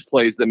flash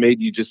plays that made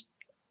you just,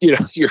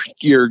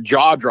 your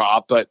jaw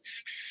drop. But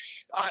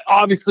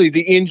obviously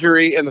the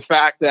injury and the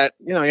fact that,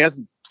 he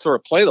hasn't sort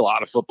of played a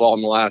lot of football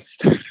in the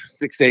last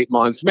 6-8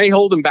 months may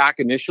hold him back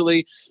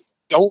initially.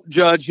 Don't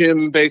judge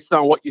him based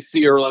on what you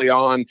see early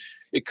on.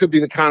 It could be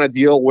the kind of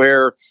deal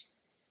where,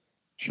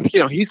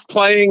 he's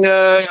playing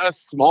a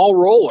small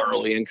role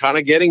early and kind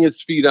of getting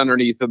his feet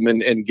underneath him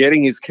and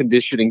getting his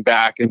conditioning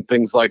back and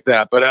things like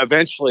that. But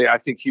eventually I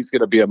think he's going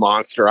to be a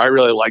monster. I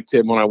really liked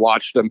him when I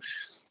watched him.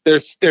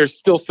 There's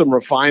still some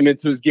refinement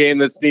to his game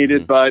that's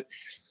needed, but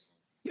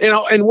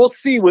and we'll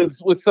see with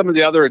some of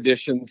the other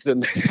additions.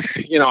 And,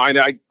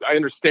 I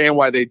understand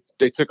why they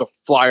took a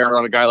flyer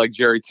on a guy like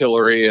Jerry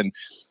Tillery and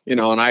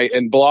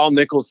Bilal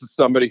Nichols is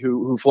somebody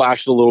who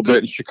flashed a little bit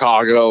in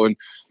Chicago. And,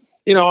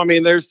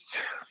 there's,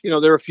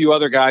 there are a few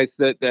other guys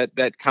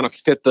that kind of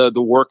fit the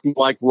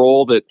work-like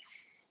role that,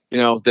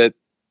 that,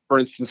 for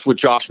instance, with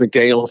Josh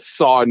McDaniels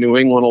saw in New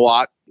England a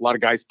lot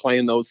of guys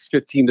playing those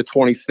 15 to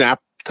 20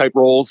 snap type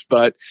roles.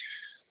 But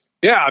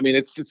yeah,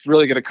 it's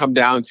really going to come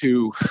down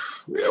to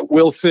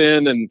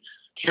Wilson and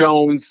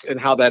Jones and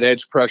how that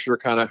edge pressure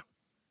kind of,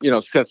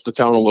 sets the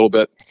tone a little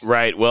bit.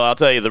 Right. Well, I'll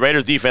tell you, the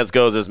Raiders defense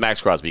goes as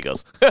Maxx Crosby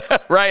goes.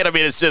 Right?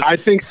 It's just. I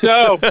think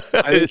so.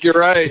 I think you're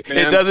right,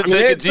 man. It doesn't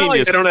take a genius.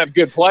 Like they don't have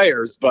good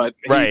players, but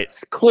right.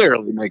 He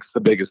clearly makes the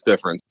biggest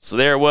difference. So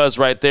there it was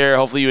right there.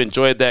 Hopefully you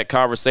enjoyed that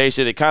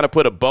conversation. It kind of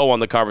put a bow on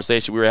the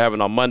conversation we were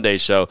having on Monday's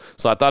show.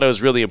 So I thought it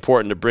was really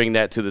important to bring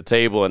that to the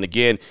table. And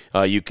again,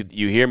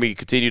 you hear me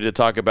continue to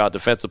talk about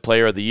Defensive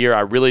Player of the Year.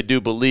 I really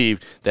do believe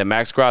that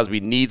Maxx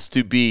Crosby needs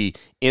to be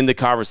in the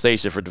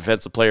conversation for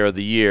Defensive Player of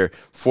the Year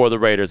for the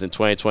Raiders in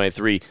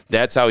 2023.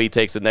 That's how he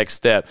takes the next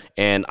step.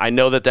 And I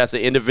know that that's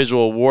an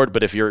individual award,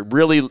 but if you're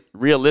really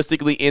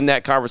realistically in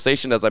that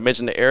conversation, as I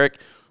mentioned to Eric,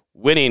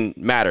 winning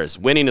matters.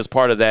 Winning is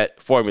part of that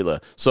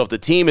formula. So if the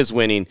team is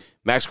winning,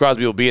 Maxx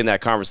Crosby will be in that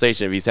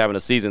conversation if he's having a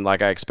season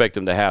like I expect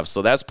him to have.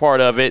 So that's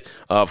part of it.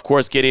 Of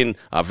course, getting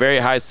a very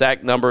high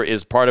sack number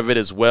is part of it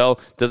as well.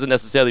 Doesn't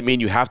necessarily mean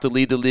you have to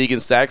lead the league in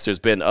sacks. There's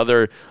been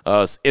other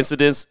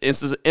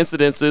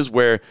incidences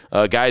where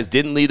guys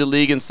didn't lead the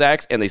league in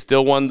sacks and they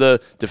still won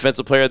the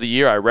Defensive Player of the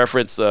Year. I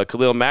referenced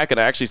Khalil Mack, and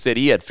I actually said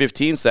he had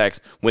 15 sacks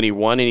when he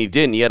won, and he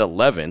didn't. He had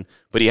 11,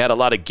 but he had a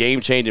lot of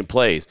game-changing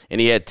plays, and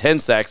he had 10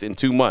 sacks in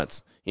 2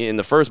 months. In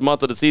the first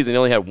month of the season, he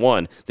only had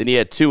 1. Then he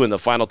had 2 in the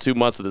final 2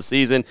 months of the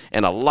season,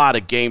 and a lot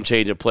of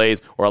game-changing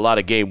plays or a lot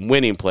of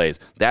game-winning plays.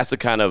 That's the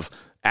kind of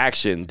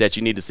action that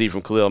you need to see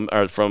from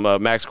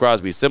Maxx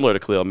Crosby, similar to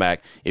Khalil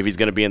Mack, if he's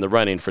going to be in the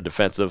running for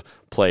Defensive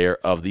Player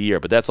of the Year.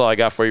 But that's all I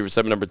got for you for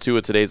segment number 2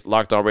 of today's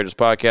Locked On Raiders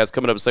podcast.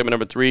 Coming up in segment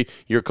number 3,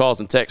 your calls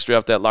and text straight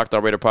off that Locked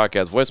On Raider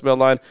podcast voicemail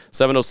line,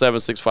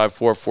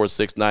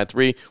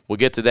 707-654-4693. We'll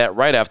get to that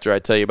right after I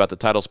tell you about the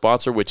title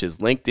sponsor, which is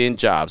LinkedIn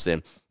Jobs.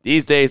 And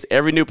these days,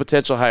 every new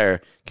potential hire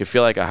can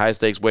feel like a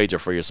high-stakes wager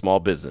for your small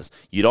business.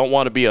 You don't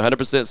want to be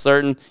 100%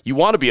 certain. You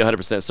want to be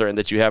 100% certain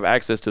that you have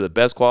access to the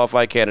best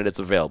qualified candidates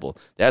available.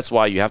 That's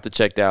why you have to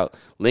check out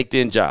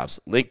LinkedIn Jobs.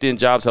 LinkedIn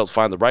Jobs helps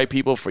find the right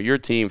people for your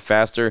team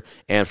faster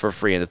and for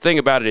free. And the thing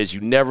about it is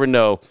you never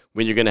know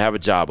when you're going to have a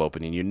job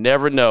opening. You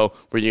never know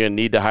when you're going to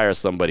need to hire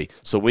somebody.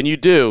 So when you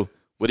do,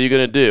 what are you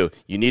going to do?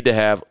 You need to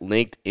have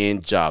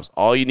LinkedIn Jobs.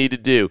 All you need to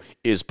do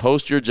is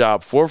post your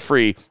job for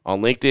free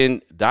on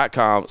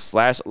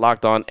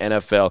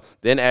LinkedIn.com/LockedOnNFL.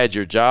 Then add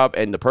your job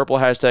and the purple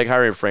hashtag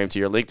hiring frame to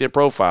your LinkedIn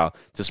profile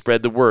to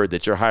spread the word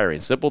that you're hiring.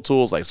 Simple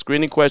tools like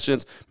screening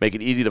questions make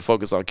it easy to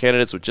focus on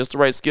candidates with just the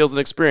right skills and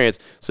experience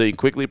so you can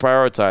quickly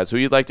prioritize who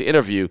you'd like to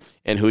interview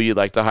and who you'd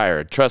like to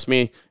hire. Trust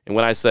me, and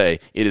when I say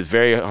it is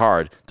very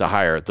hard to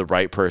hire the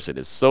right person.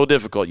 It's so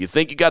difficult. You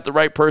think you got the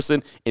right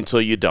person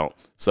until you don't.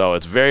 So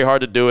it's very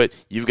hard to do it.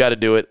 You've got to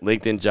do it.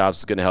 LinkedIn Jobs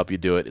is going to help you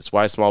do it. It's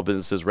why small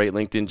businesses rate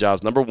LinkedIn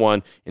Jobs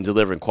 #1 in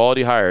delivering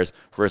quality hires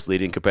versus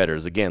leading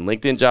competitors. Again,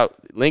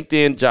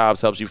 LinkedIn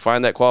Jobs helps you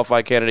find that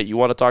qualified candidate you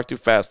want to talk to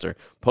faster.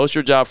 Post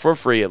your job for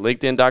free at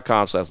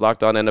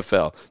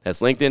LinkedIn.com/LockedOnNFL.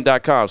 That's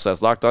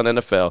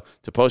LinkedIn.com/LockedOnNFL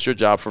to post your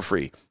job for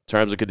free.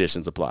 Terms and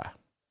conditions apply.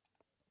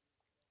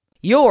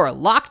 You're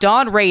Locked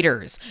On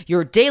Raiders,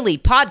 your daily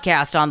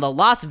podcast on the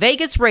Las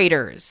Vegas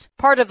Raiders.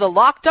 Part of the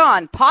Locked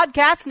On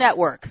Podcast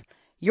Network.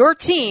 Your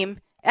team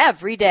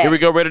every day. Here we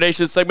go, Raider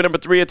Nation. Segment number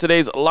 3 of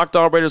today's Locked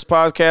On Raiders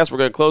podcast. We're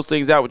going to close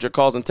things out with your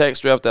calls and texts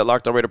straight off that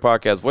Locked On Raider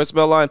podcast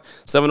voicemail line,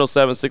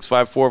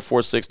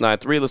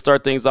 707-654-4693. Let's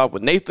start things off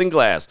with Nathan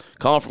Glass,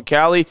 calling from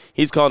Cali.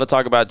 He's calling to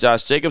talk about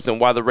Josh Jacobs and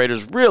why the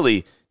Raiders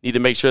really need to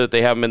make sure that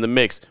they have him in the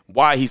mix,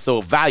 why he's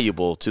so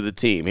valuable to the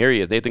team. Here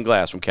he is, Nathan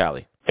Glass from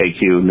Cali. Hey,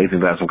 Q, Nathan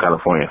Glass from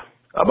California.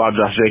 About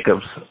Josh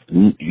Jacobs,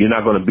 you're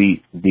not going to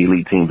beat the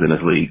elite teams in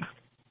this league.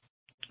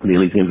 The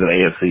elite teams in the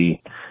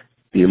AFC,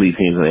 the elite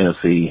teams in the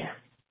NFC,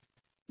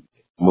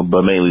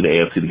 but mainly the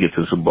AFC to get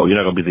to the Super Bowl. You're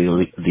not going to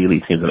beat the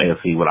elite teams in the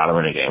AFC without a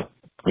running game.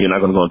 You're not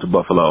going to go into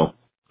Buffalo,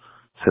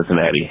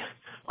 Cincinnati,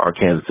 or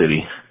Kansas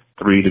City.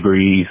 3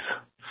 degrees,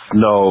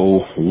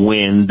 snow,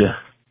 wind,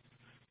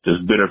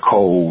 just bitter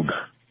cold,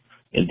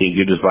 and think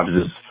you're just about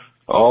to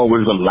we're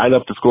just going to light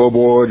up the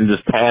scoreboard and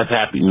just pass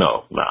happy.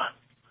 No, nah.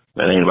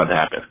 That ain't about to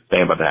happen. That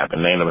ain't about to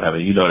happen. That ain't about to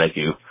happen. You know that,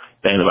 Q.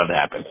 That ain't about to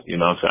happen. You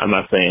know what I'm saying? I'm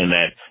not saying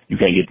that you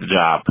can't get the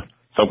job.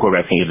 Some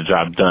quarterbacks can't get the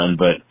job done,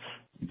 but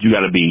you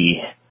got to be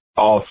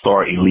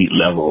all-star elite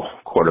level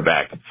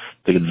quarterback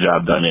to get the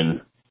job done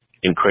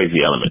in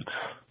crazy elements.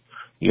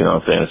 You know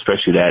what I'm saying?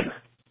 Especially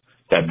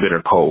that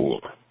bitter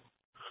cold.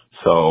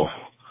 So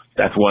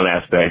that's one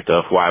aspect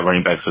of why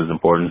running backs is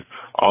important.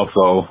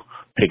 Also,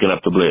 picking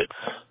up the blitz.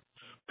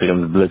 Picking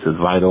up the blitz is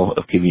vital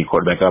of keeping your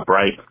quarterback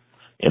upright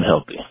and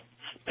healthy.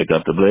 Picking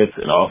up the blitz.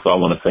 And also, I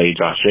want to say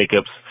Josh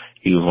Jacobs,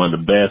 he was one of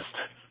the best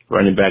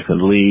running backs in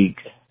the league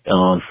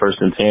on 1st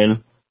and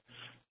 10,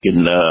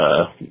 getting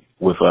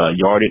with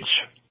yardage.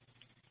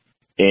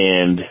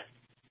 And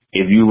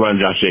if you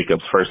run Josh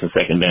Jacobs 1st and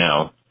 2nd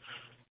down,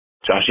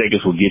 Josh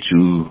Jacobs will get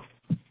you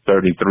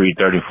 33,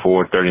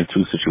 34,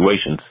 32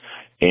 situations,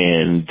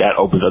 and that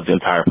opens up the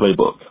entire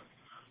playbook.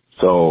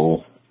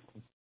 So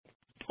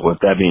with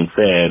that being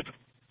said,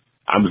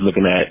 I'm just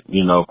looking at,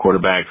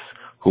 quarterbacks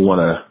who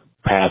want to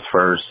pass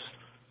first,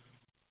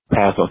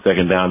 pass on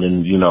 2nd down,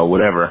 and,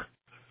 whatever.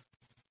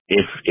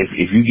 If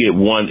you get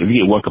one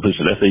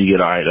completion, let's say you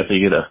get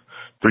a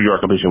 3-yard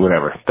completion,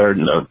 whatever,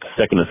 2nd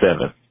and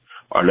 7,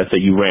 or let's say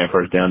you ran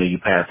 1st down and you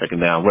pass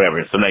 2nd down,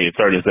 whatever. So now you're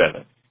 3rd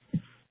and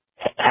 7.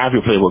 Half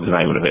your playbook is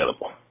not even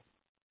available.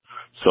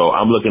 So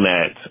I'm looking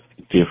at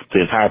the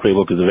entire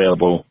playbook is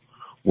available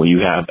when you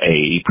have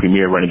a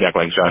premier running back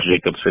like Josh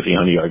Jacobs,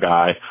 1,500-yard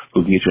guy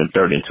who can get you in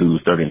 3rd and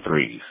 2s, 3rd and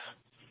 3s.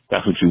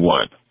 That's what you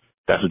want.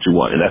 That's what you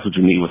want. And that's what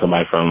you need with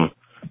somebody from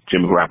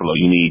Jimmy Garoppolo.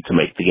 You need to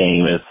make the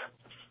game as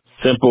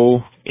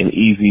simple and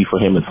easy for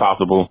him as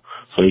possible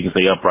so he can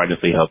stay upright and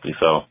stay healthy.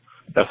 So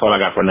that's all I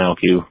got for now,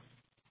 Q.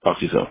 Talk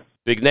to you soon.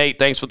 Big Nate,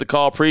 thanks for the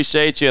call.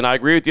 Appreciate you. And I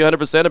agree with you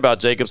 100% about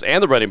Jacobs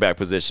and the running back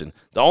position.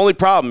 The only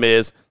problem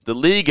is the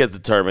league has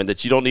determined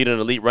that you don't need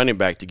an elite running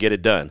back to get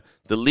it done.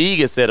 The league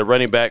has said a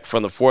running back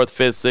from the 4th,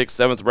 5th, 6th,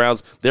 7th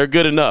rounds, they're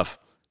good enough.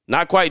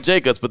 Not quite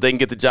Jacobs, but they can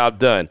get the job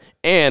done.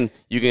 And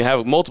you can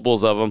have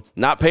multiples of them,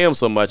 not pay them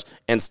so much,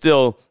 and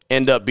still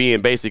end up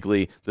being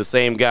basically the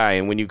same guy.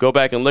 And when you go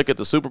back and look at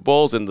the Super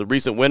Bowls and the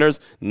recent winners,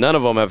 none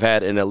of them have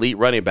had an elite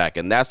running back.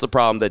 And that's the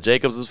problem that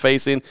Jacobs is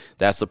facing.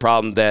 That's the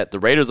problem that the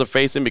Raiders are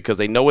facing because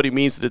they know what he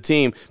means to the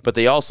team, but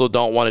they also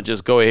don't want to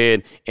just go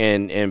ahead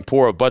and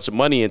pour a bunch of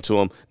money into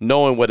him,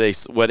 knowing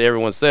what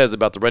everyone says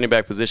about the running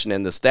back position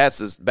and the stats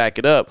that back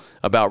it up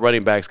about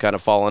running backs kind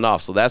of falling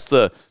off. So that's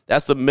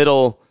the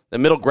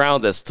middle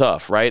ground that's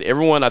tough, right?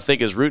 Everyone, I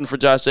think, is rooting for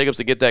Josh Jacobs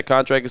to get that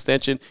contract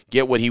extension,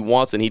 get what he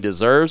wants and he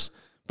deserves.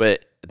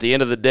 But at the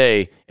end of the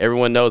day,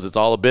 everyone knows it's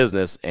all a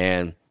business,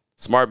 and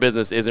smart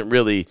business isn't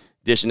really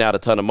dishing out a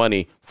ton of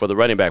money for the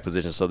running back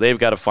position. So they've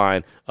got to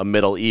find a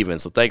middle even.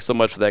 So thanks so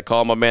much for that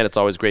call, my man. It's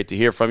always great to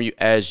hear from you,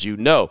 as you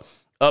know.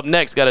 Up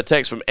next, got a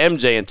text from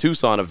MJ in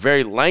Tucson, a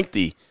very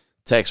lengthy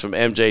text from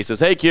MJ. He says,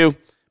 hey, Q,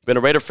 been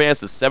a Raider fan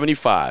since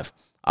 75.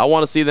 I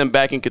want to see them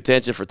back in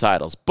contention for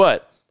titles,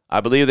 but I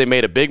believe they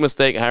made a big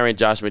mistake hiring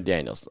Josh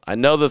McDaniels. I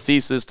know the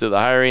thesis to the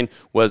hiring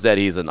was that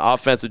he's an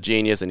offensive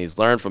genius and he's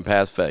learned from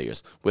past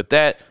failures. With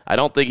that, I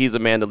don't think he's the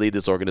man to lead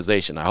this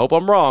organization. I hope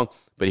I'm wrong,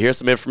 but here's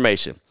some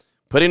information.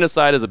 Putting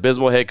aside his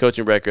abysmal head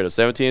coaching record of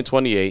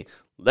 17-28,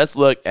 let's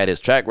look at his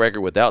track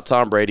record without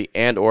Tom Brady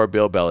and or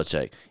Bill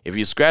Belichick. If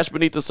you scratch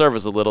beneath the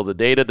surface a little, the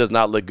data does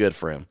not look good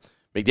for him.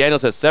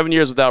 McDaniels has 7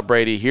 years without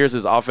Brady. Here's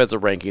his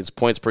offensive rankings,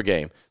 points per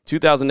game.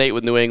 2008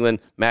 with New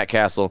England, Matt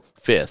Castle,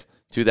 5th.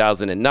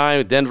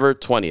 2009, Denver,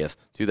 20th.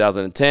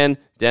 2010,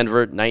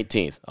 Denver,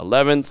 19th.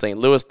 11, St.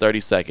 Louis,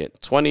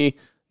 32nd. 20,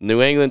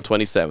 New England,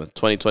 27th.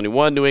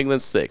 2021, New England,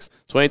 6th.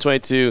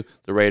 2022,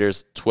 the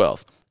Raiders,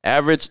 12th.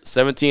 Average,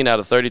 17 out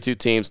of 32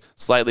 teams,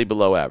 slightly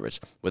below average.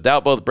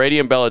 Without both Brady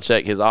and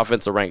Belichick, his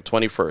offense are ranked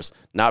 21st.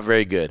 Not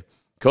very good.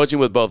 Coaching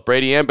with both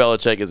Brady and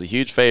Belichick is a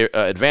huge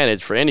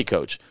advantage for any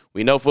coach.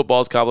 We know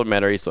football is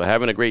complementary, so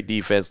having a great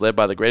defense led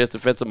by the greatest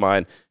defensive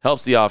mind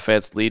helps the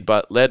offense led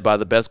by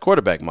the best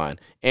quarterback mind,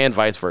 and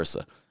vice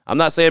versa. I'm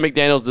not saying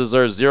McDaniels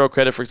deserves zero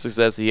credit for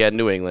success he had in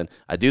New England.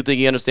 I do think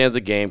he understands the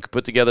game, can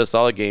put together a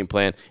solid game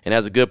plan, and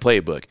has a good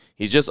playbook.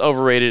 He's just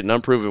overrated and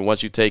unproven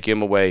once you take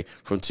him away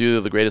from two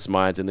of the greatest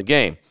minds in the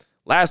game.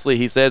 Lastly,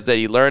 he says that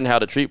he learned how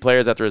to treat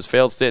players after his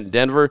failed stint in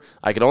Denver.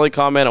 I can only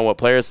comment on what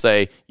players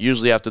say,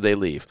 usually after they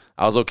leave.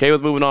 I was okay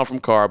with moving on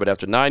from Carr, but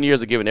after 9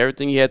 years of giving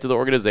everything he had to the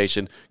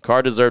organization,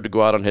 Carr deserved to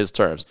go out on his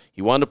terms.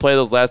 He wanted to play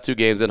those last 2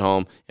 games at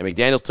home, and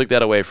McDaniels took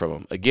that away from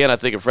him. Again, I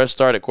think a fresh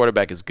start at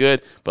quarterback is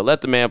good, but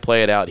let the man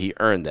play it out. He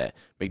earned that.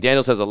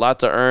 McDaniels has a lot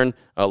to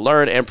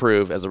learn and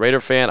prove. As a Raider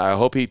fan, I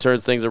hope he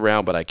turns things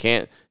around, but I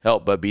can't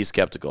help but be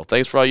skeptical.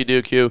 Thanks for all you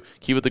do, Q.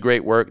 Keep up the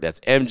great work.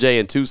 That's MJ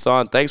in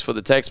Tucson. Thanks for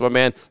the text, my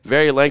man.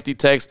 Very lengthy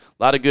text.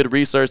 A lot of good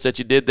research that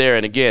you did there.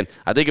 And again,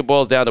 I think it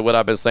boils down to what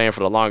I've been saying for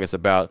the longest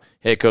about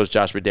head coach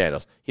Josh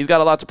McDaniels. He's got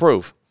a lot to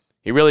prove.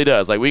 He really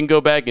does. Like, we can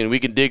go back and we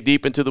can dig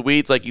deep into the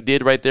weeds like you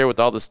did right there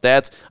with all the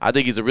stats. I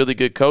think he's a really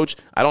good coach.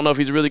 I don't know if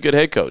he's a really good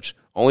head coach.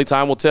 Only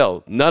time will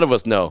tell. None of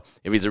us know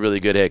if he's a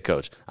really good head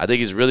coach. I think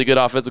he's a really good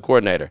offensive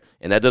coordinator,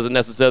 and that doesn't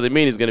necessarily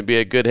mean he's going to be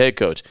a good head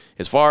coach.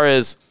 As far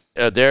as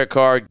Derek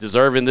Carr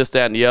deserving this,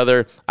 that, and the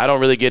other. I don't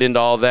really get into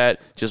all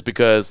that just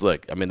because,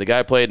 look, I mean, the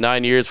guy played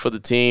 9 years for the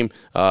team.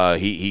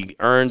 He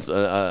earns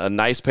a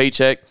nice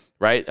paycheck,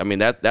 right? I mean,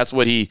 that's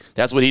what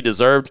he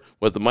deserved,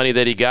 was the money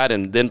that he got,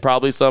 and then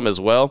probably some as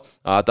well.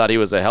 I thought he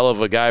was a hell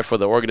of a guy for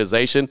the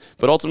organization,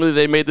 but ultimately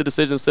they made the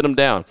decision to sit him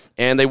down,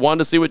 and they wanted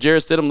to see what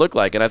Jarrett Stidham looked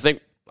like, and I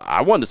think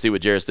I wanted to see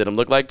what Jarrett Stidham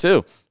looked like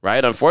too,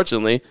 right?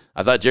 Unfortunately,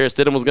 I thought Jarrett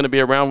Stidham was going to be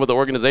around with the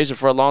organization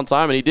for a long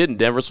time, and he didn't.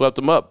 Denver swept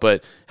him up.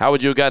 But how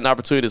would you have gotten an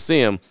opportunity to see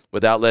him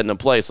without letting him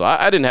play? So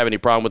I didn't have any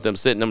problem with them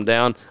sitting him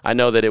down. I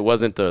know that it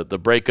wasn't the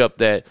breakup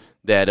that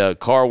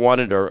Carr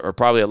wanted or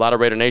probably a lot of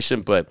Raider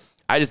Nation, but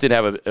I just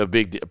didn't have a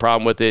big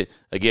problem with it,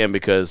 again,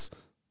 because,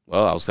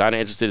 well, I was kind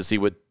of interested to see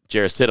what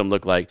Jarrett Stidham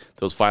looked like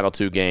those final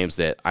 2 games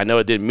that I know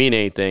it didn't mean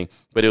anything,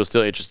 but it was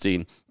still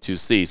interesting to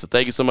see. So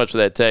thank you so much for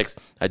that text.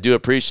 I do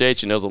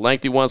appreciate you. And it was a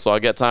lengthy one, so I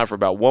got time for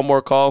about one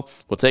more call.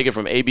 We'll take it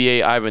from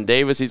ABA Ivan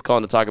Davis. He's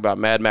calling to talk about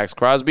Mad Maxx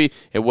Crosby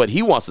and what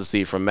he wants to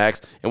see from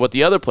Max and what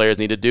the other players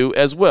need to do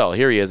as well.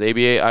 Here he is,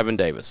 ABA Ivan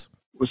Davis.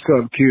 What's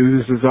up, Q?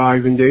 This is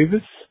Ivan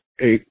Davis,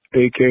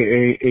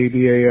 a.k.a.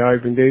 ABA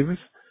Ivan Davis.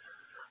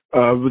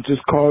 We're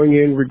just calling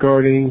in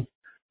regarding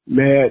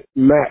Mad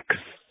Max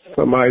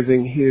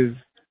summarizing his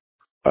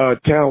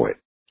talent.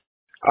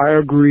 I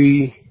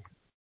agree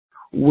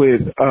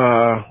with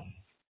my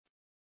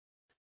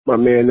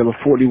man, number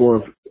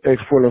 41,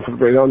 ex-41 for the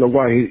Raiders. I don't know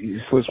why he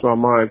slips my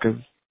mind, because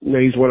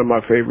he's one of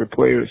my favorite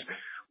players.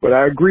 But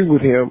I agree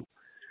with him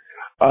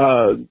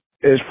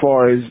as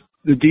far as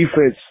the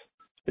defense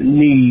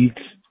needs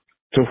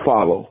to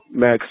follow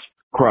Maxx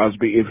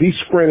Crosby. If he's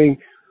sprinting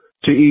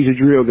to ease a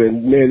drill,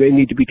 then, man, they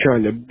need to be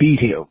trying to beat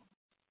him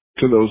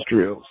to those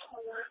drills.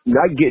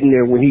 Not getting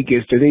there when he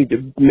gets there. They need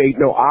to make,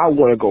 no, I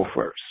want to go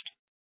first.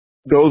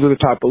 Those are the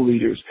type of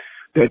leaders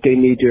that they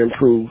need to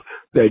improve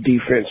their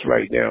defense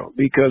right now.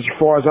 Because as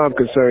far as I'm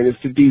concerned, it's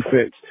the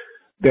defense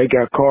that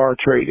got Carr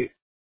traded.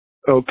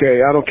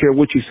 Okay, I don't care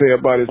what you say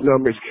about his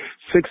numbers.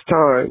 6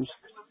 times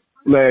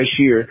last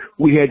year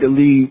we had to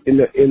lead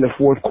in the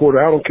fourth quarter.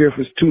 I don't care if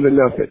it's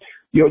 2-0.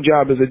 Your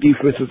job as a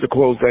defense is to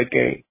close that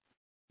game,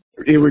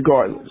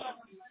 irregardless.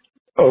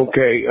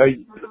 Okay,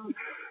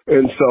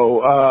 and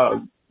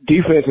so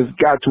defense has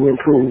got to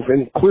improve,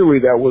 and clearly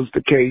that was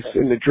the case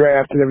in the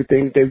draft and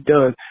everything they've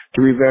done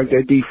to revamp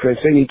their defense.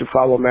 They need to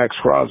follow Maxx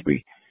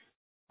Crosby.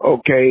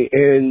 Okay,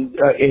 and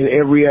in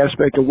every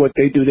aspect of what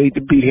they do, they need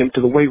to beat him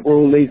to the weight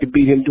room. They need to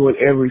beat him doing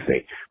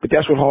everything. But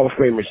that's what Hall of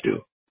Famers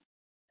do.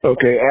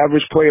 Okay,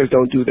 average players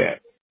don't do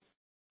that.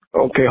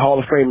 Okay, Hall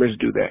of Famers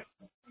do that.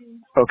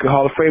 Okay,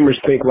 Hall of Famers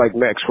think like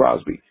Maxx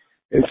Crosby.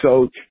 And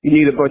so you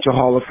need a bunch of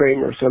Hall of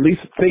Famers, at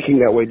least thinking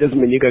that way. Doesn't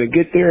mean you're going to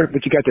get there,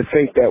 but you got to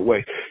think that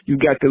way. You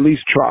got to at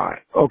least try.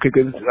 Okay,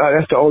 because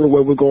that's the only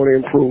way we're going to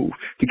improve,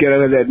 to get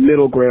out of that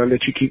middle ground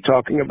that you keep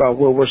talking about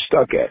where we're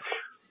stuck at.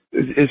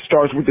 It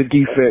starts with the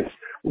defense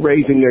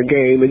raising their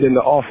game and then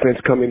the offense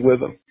coming with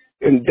them.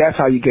 And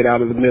that's how you get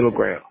out of the middle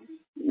ground.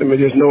 I mean,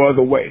 there's no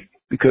other way,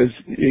 because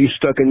you're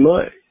stuck in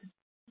mud.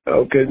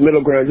 Okay,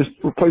 middle ground, just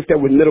replace that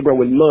with middle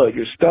ground with mud.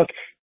 You're stuck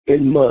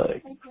in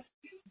mud.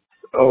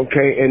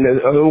 Okay, and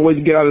the only way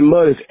to get out of the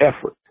mud is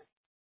effort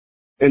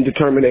and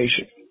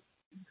determination.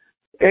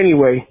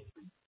 Anyway,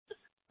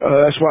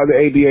 that's why the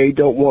ABA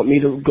don't want me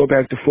to go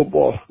back to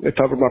football. They're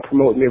talking about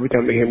promoting me every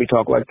time they hear me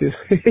talk like this.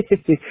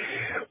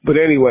 But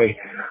anyway,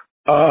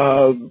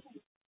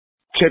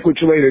 check with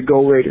you later.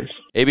 Go Raiders.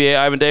 ABA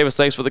Ivan Davis,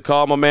 thanks for the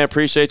call, my man.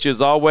 Appreciate you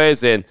as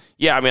always. And,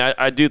 yeah, I mean,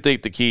 I do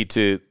think the key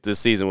to this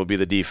season will be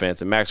the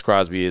defense. And Maxx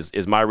Crosby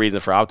is my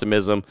reason for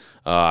optimism.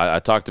 I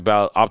talked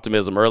about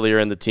optimism earlier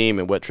in the team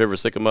and what Trevor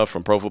Sikkema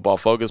from Pro Football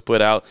Focus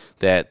put out,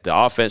 that the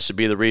offense should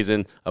be the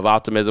reason of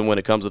optimism when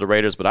it comes to the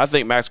Raiders. But I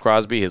think Maxx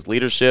Crosby, his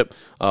leadership,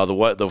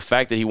 the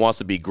fact that he wants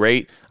to be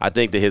great, I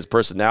think that his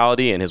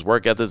personality and his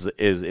work ethic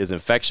is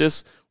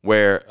infectious,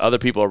 where other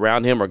people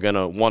around him are going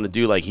to want to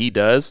do like he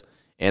does.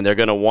 And they're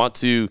going to want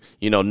to,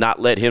 not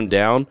let him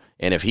down.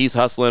 And if he's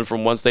hustling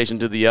from one station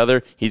to the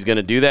other, he's going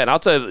to do that. And I'll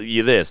tell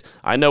you this.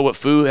 I know what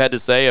Fu had to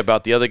say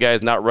about the other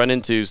guys not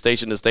running to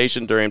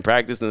station during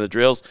practice and the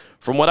drills.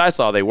 From what I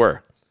saw, they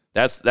were.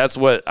 That's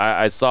what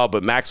I saw,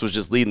 but Max was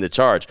just leading the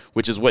charge,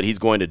 which is what he's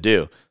going to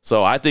do.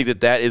 So I think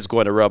that is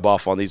going to rub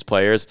off on these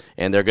players,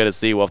 and they're going to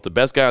see, well, if the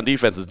best guy on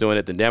defense is doing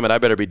it, then damn it, I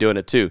better be doing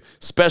it too,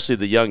 especially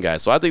the young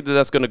guys. So I think that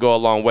that's going to go a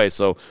long way.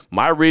 So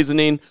my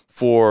reasoning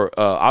for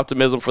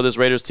optimism for this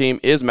Raiders team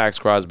is Maxx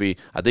Crosby.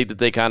 I think that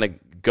they kind of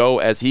go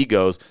as he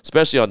goes,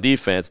 especially on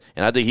defense.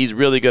 And I think he's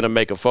really going to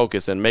make a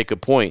focus and make a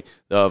point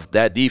of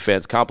that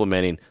defense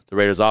complementing the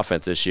Raiders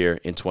offense this year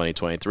in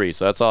 2023.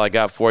 So that's all I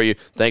got for you.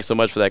 Thanks so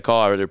much for that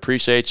call. I really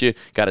appreciate you.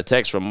 Got a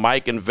text from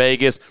Mike in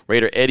Vegas,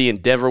 Raider Eddie in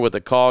Denver with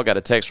a call. Got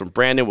a text from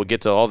Brandon. We'll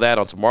get to all that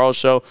on tomorrow's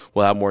show.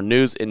 We'll have more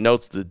news and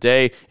notes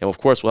today. And of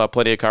course, we'll have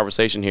plenty of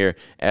conversation here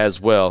as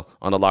well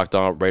on the Locked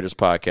On Raiders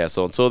podcast.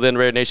 So until then,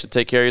 Raider Nation,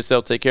 take care of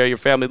yourself, take care of your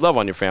family, love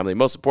on your family.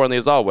 Most importantly,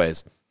 as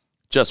always,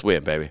 just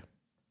win, baby.